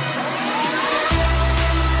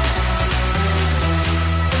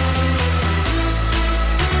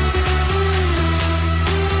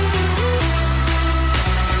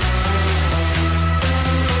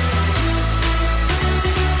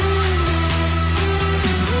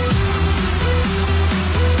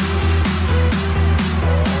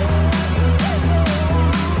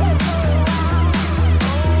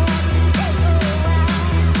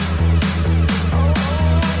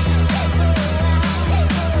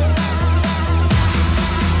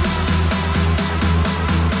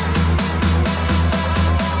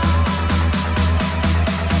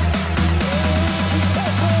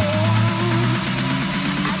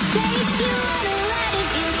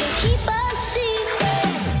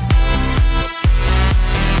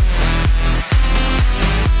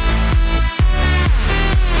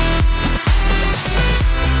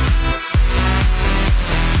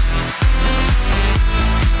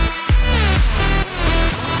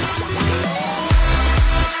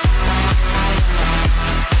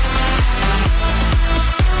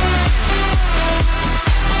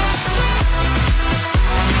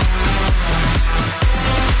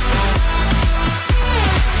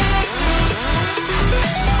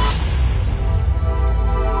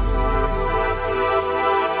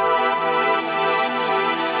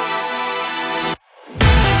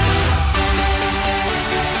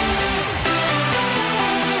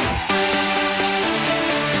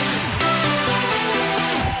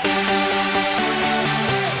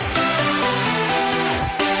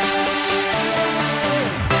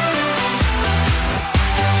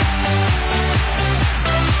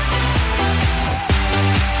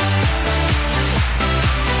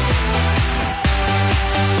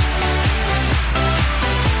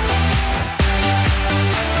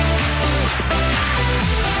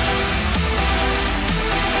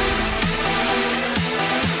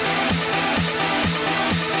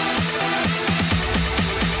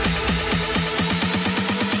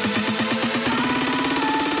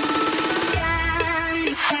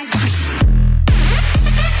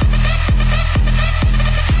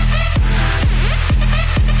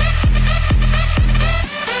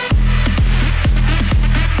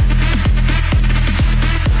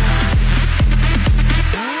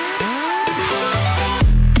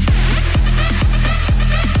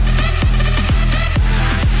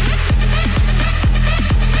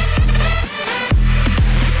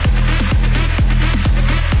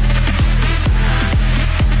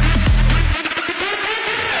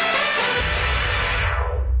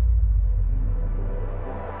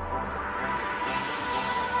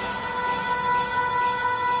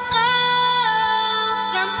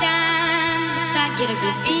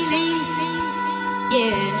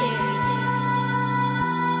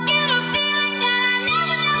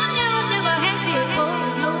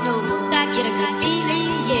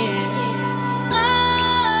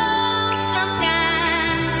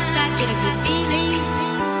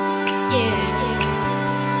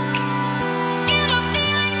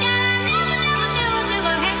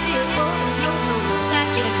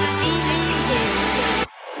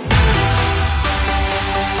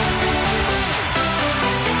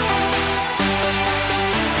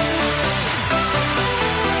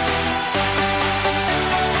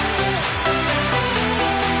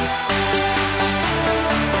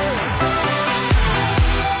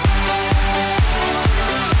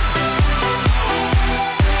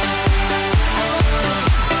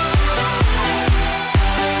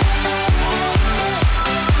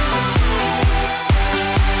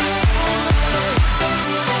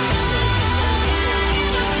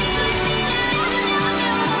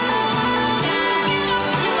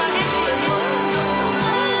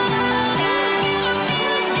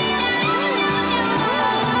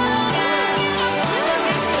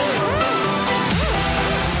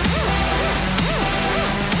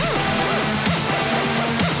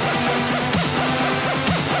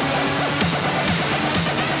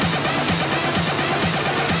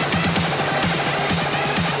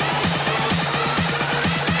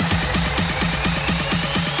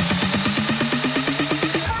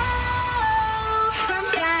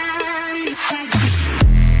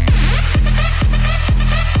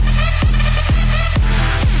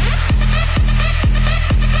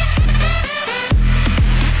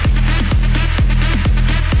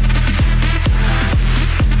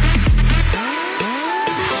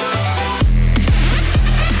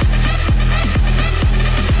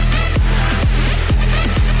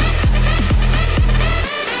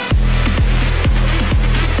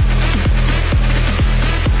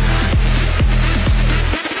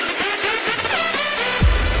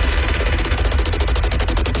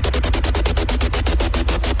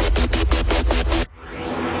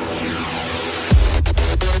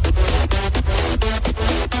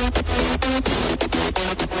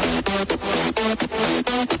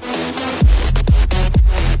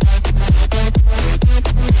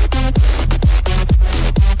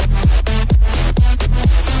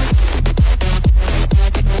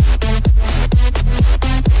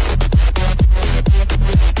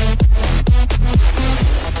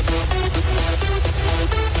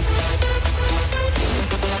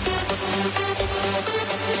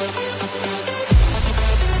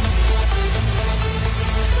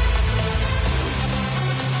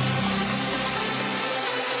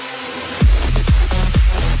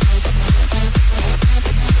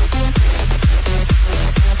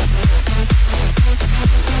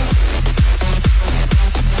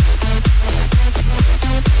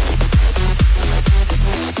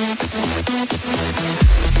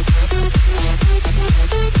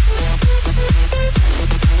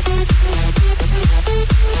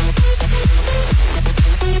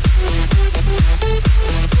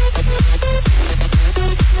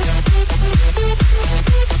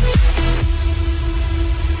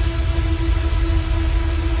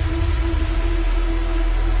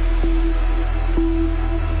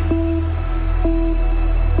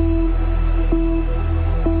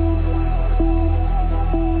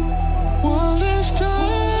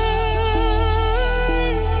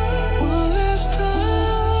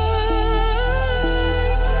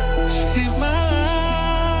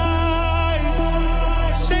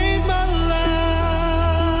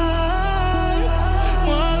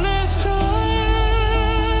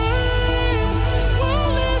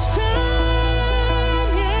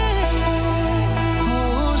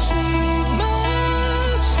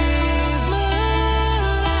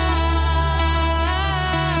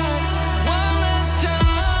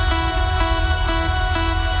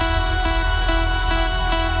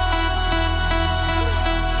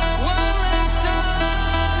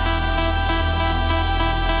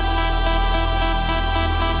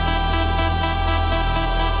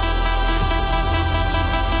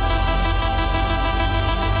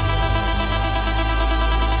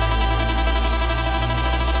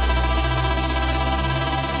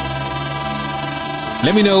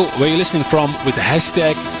 Let me know where you're listening from with the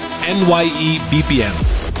hashtag NYEBPM.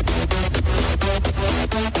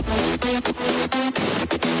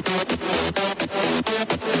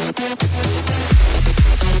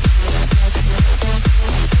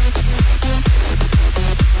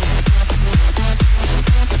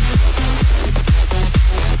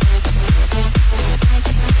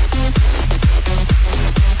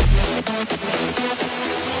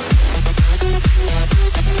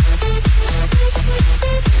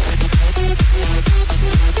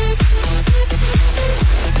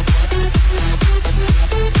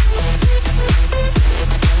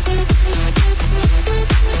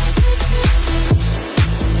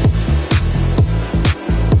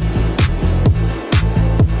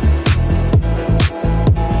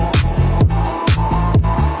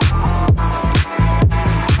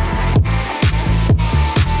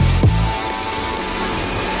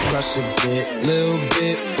 Brush a bit, little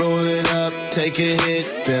bit, roll it up, take a hit,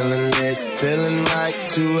 feeling lit, feeling right,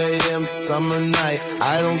 2 a.m. summer night,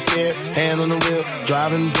 I don't care, hand on the wheel,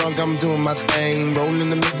 driving drunk, I'm doing my thing, rolling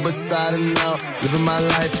the mid beside and out, living my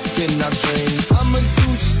life, getting out dreams. I'ma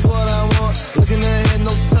do just what I want, looking ahead,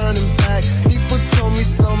 no turning back, people told me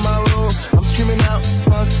slow my roll, I'm screaming out,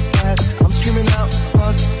 fuck that, I'm screaming out,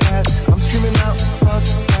 fuck that, I'm screaming out, fuck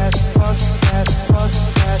that, fuck that, fuck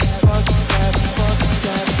that, fuck that, fuck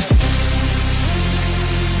that.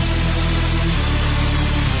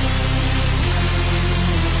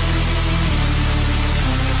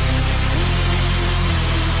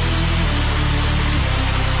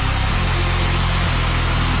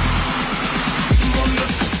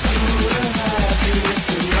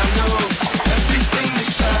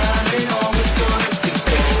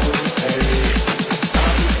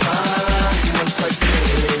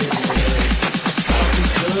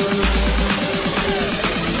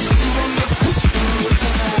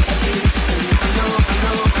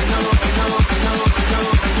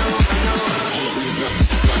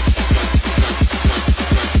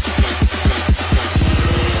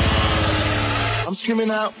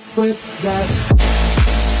 Screaming out, flip that.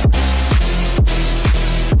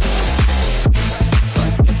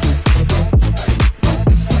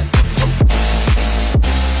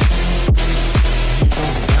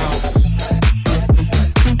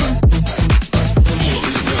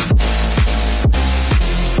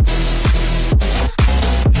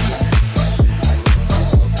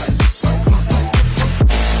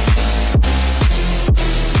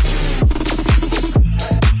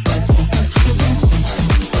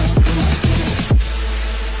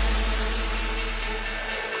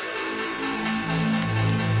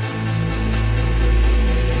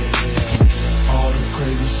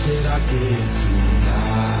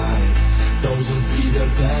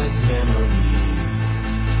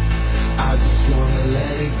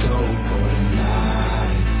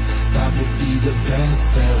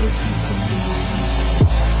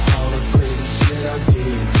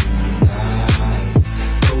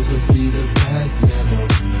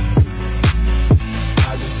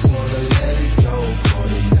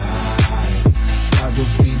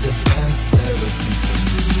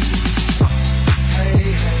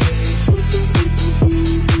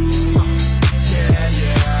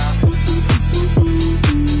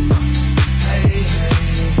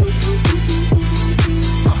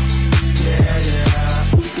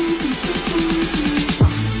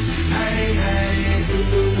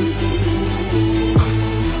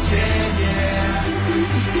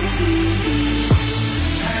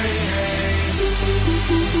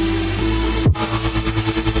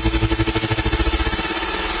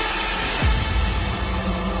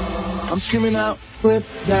 I'm screaming out, flip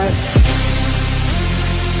that.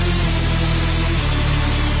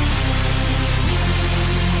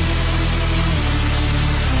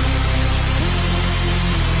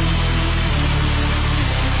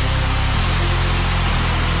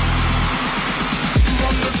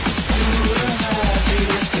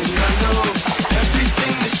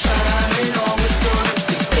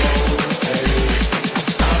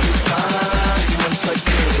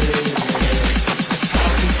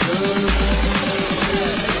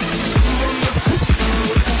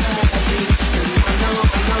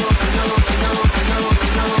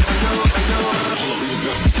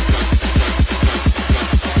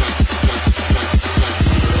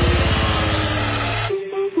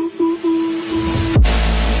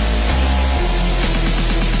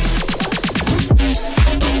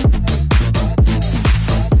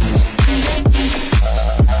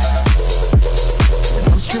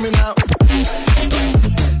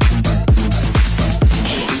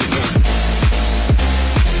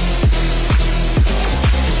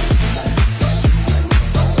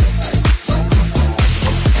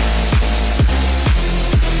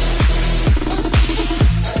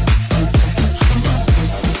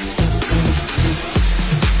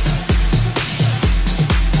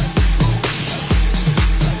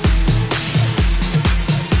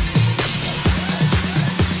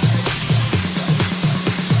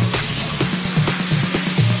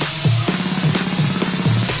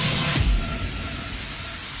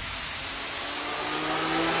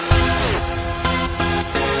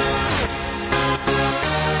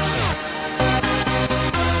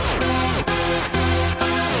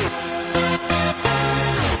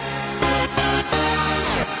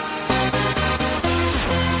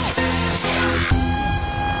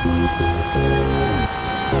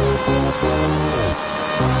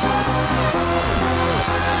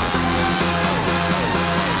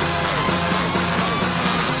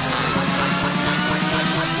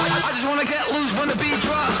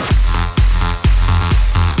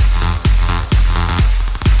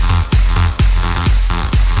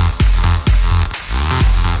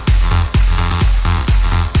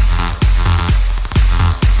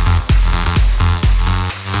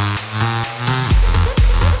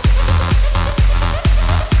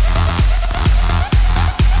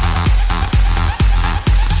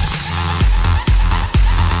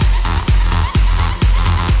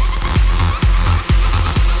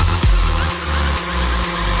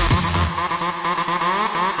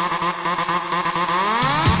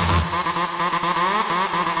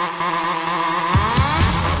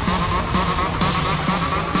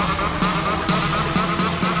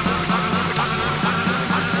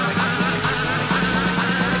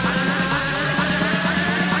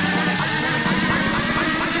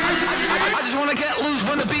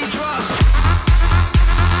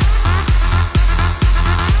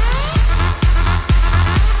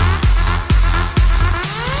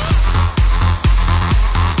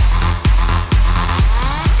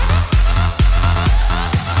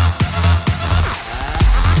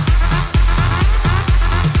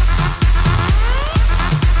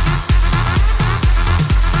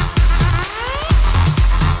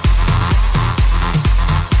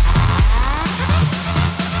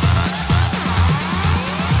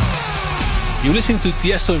 You're listening to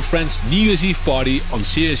Tiesto and Friends New Year's Eve party on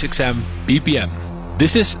SiriusXM BPM.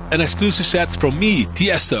 This is an exclusive set from me,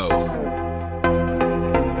 Tiesto.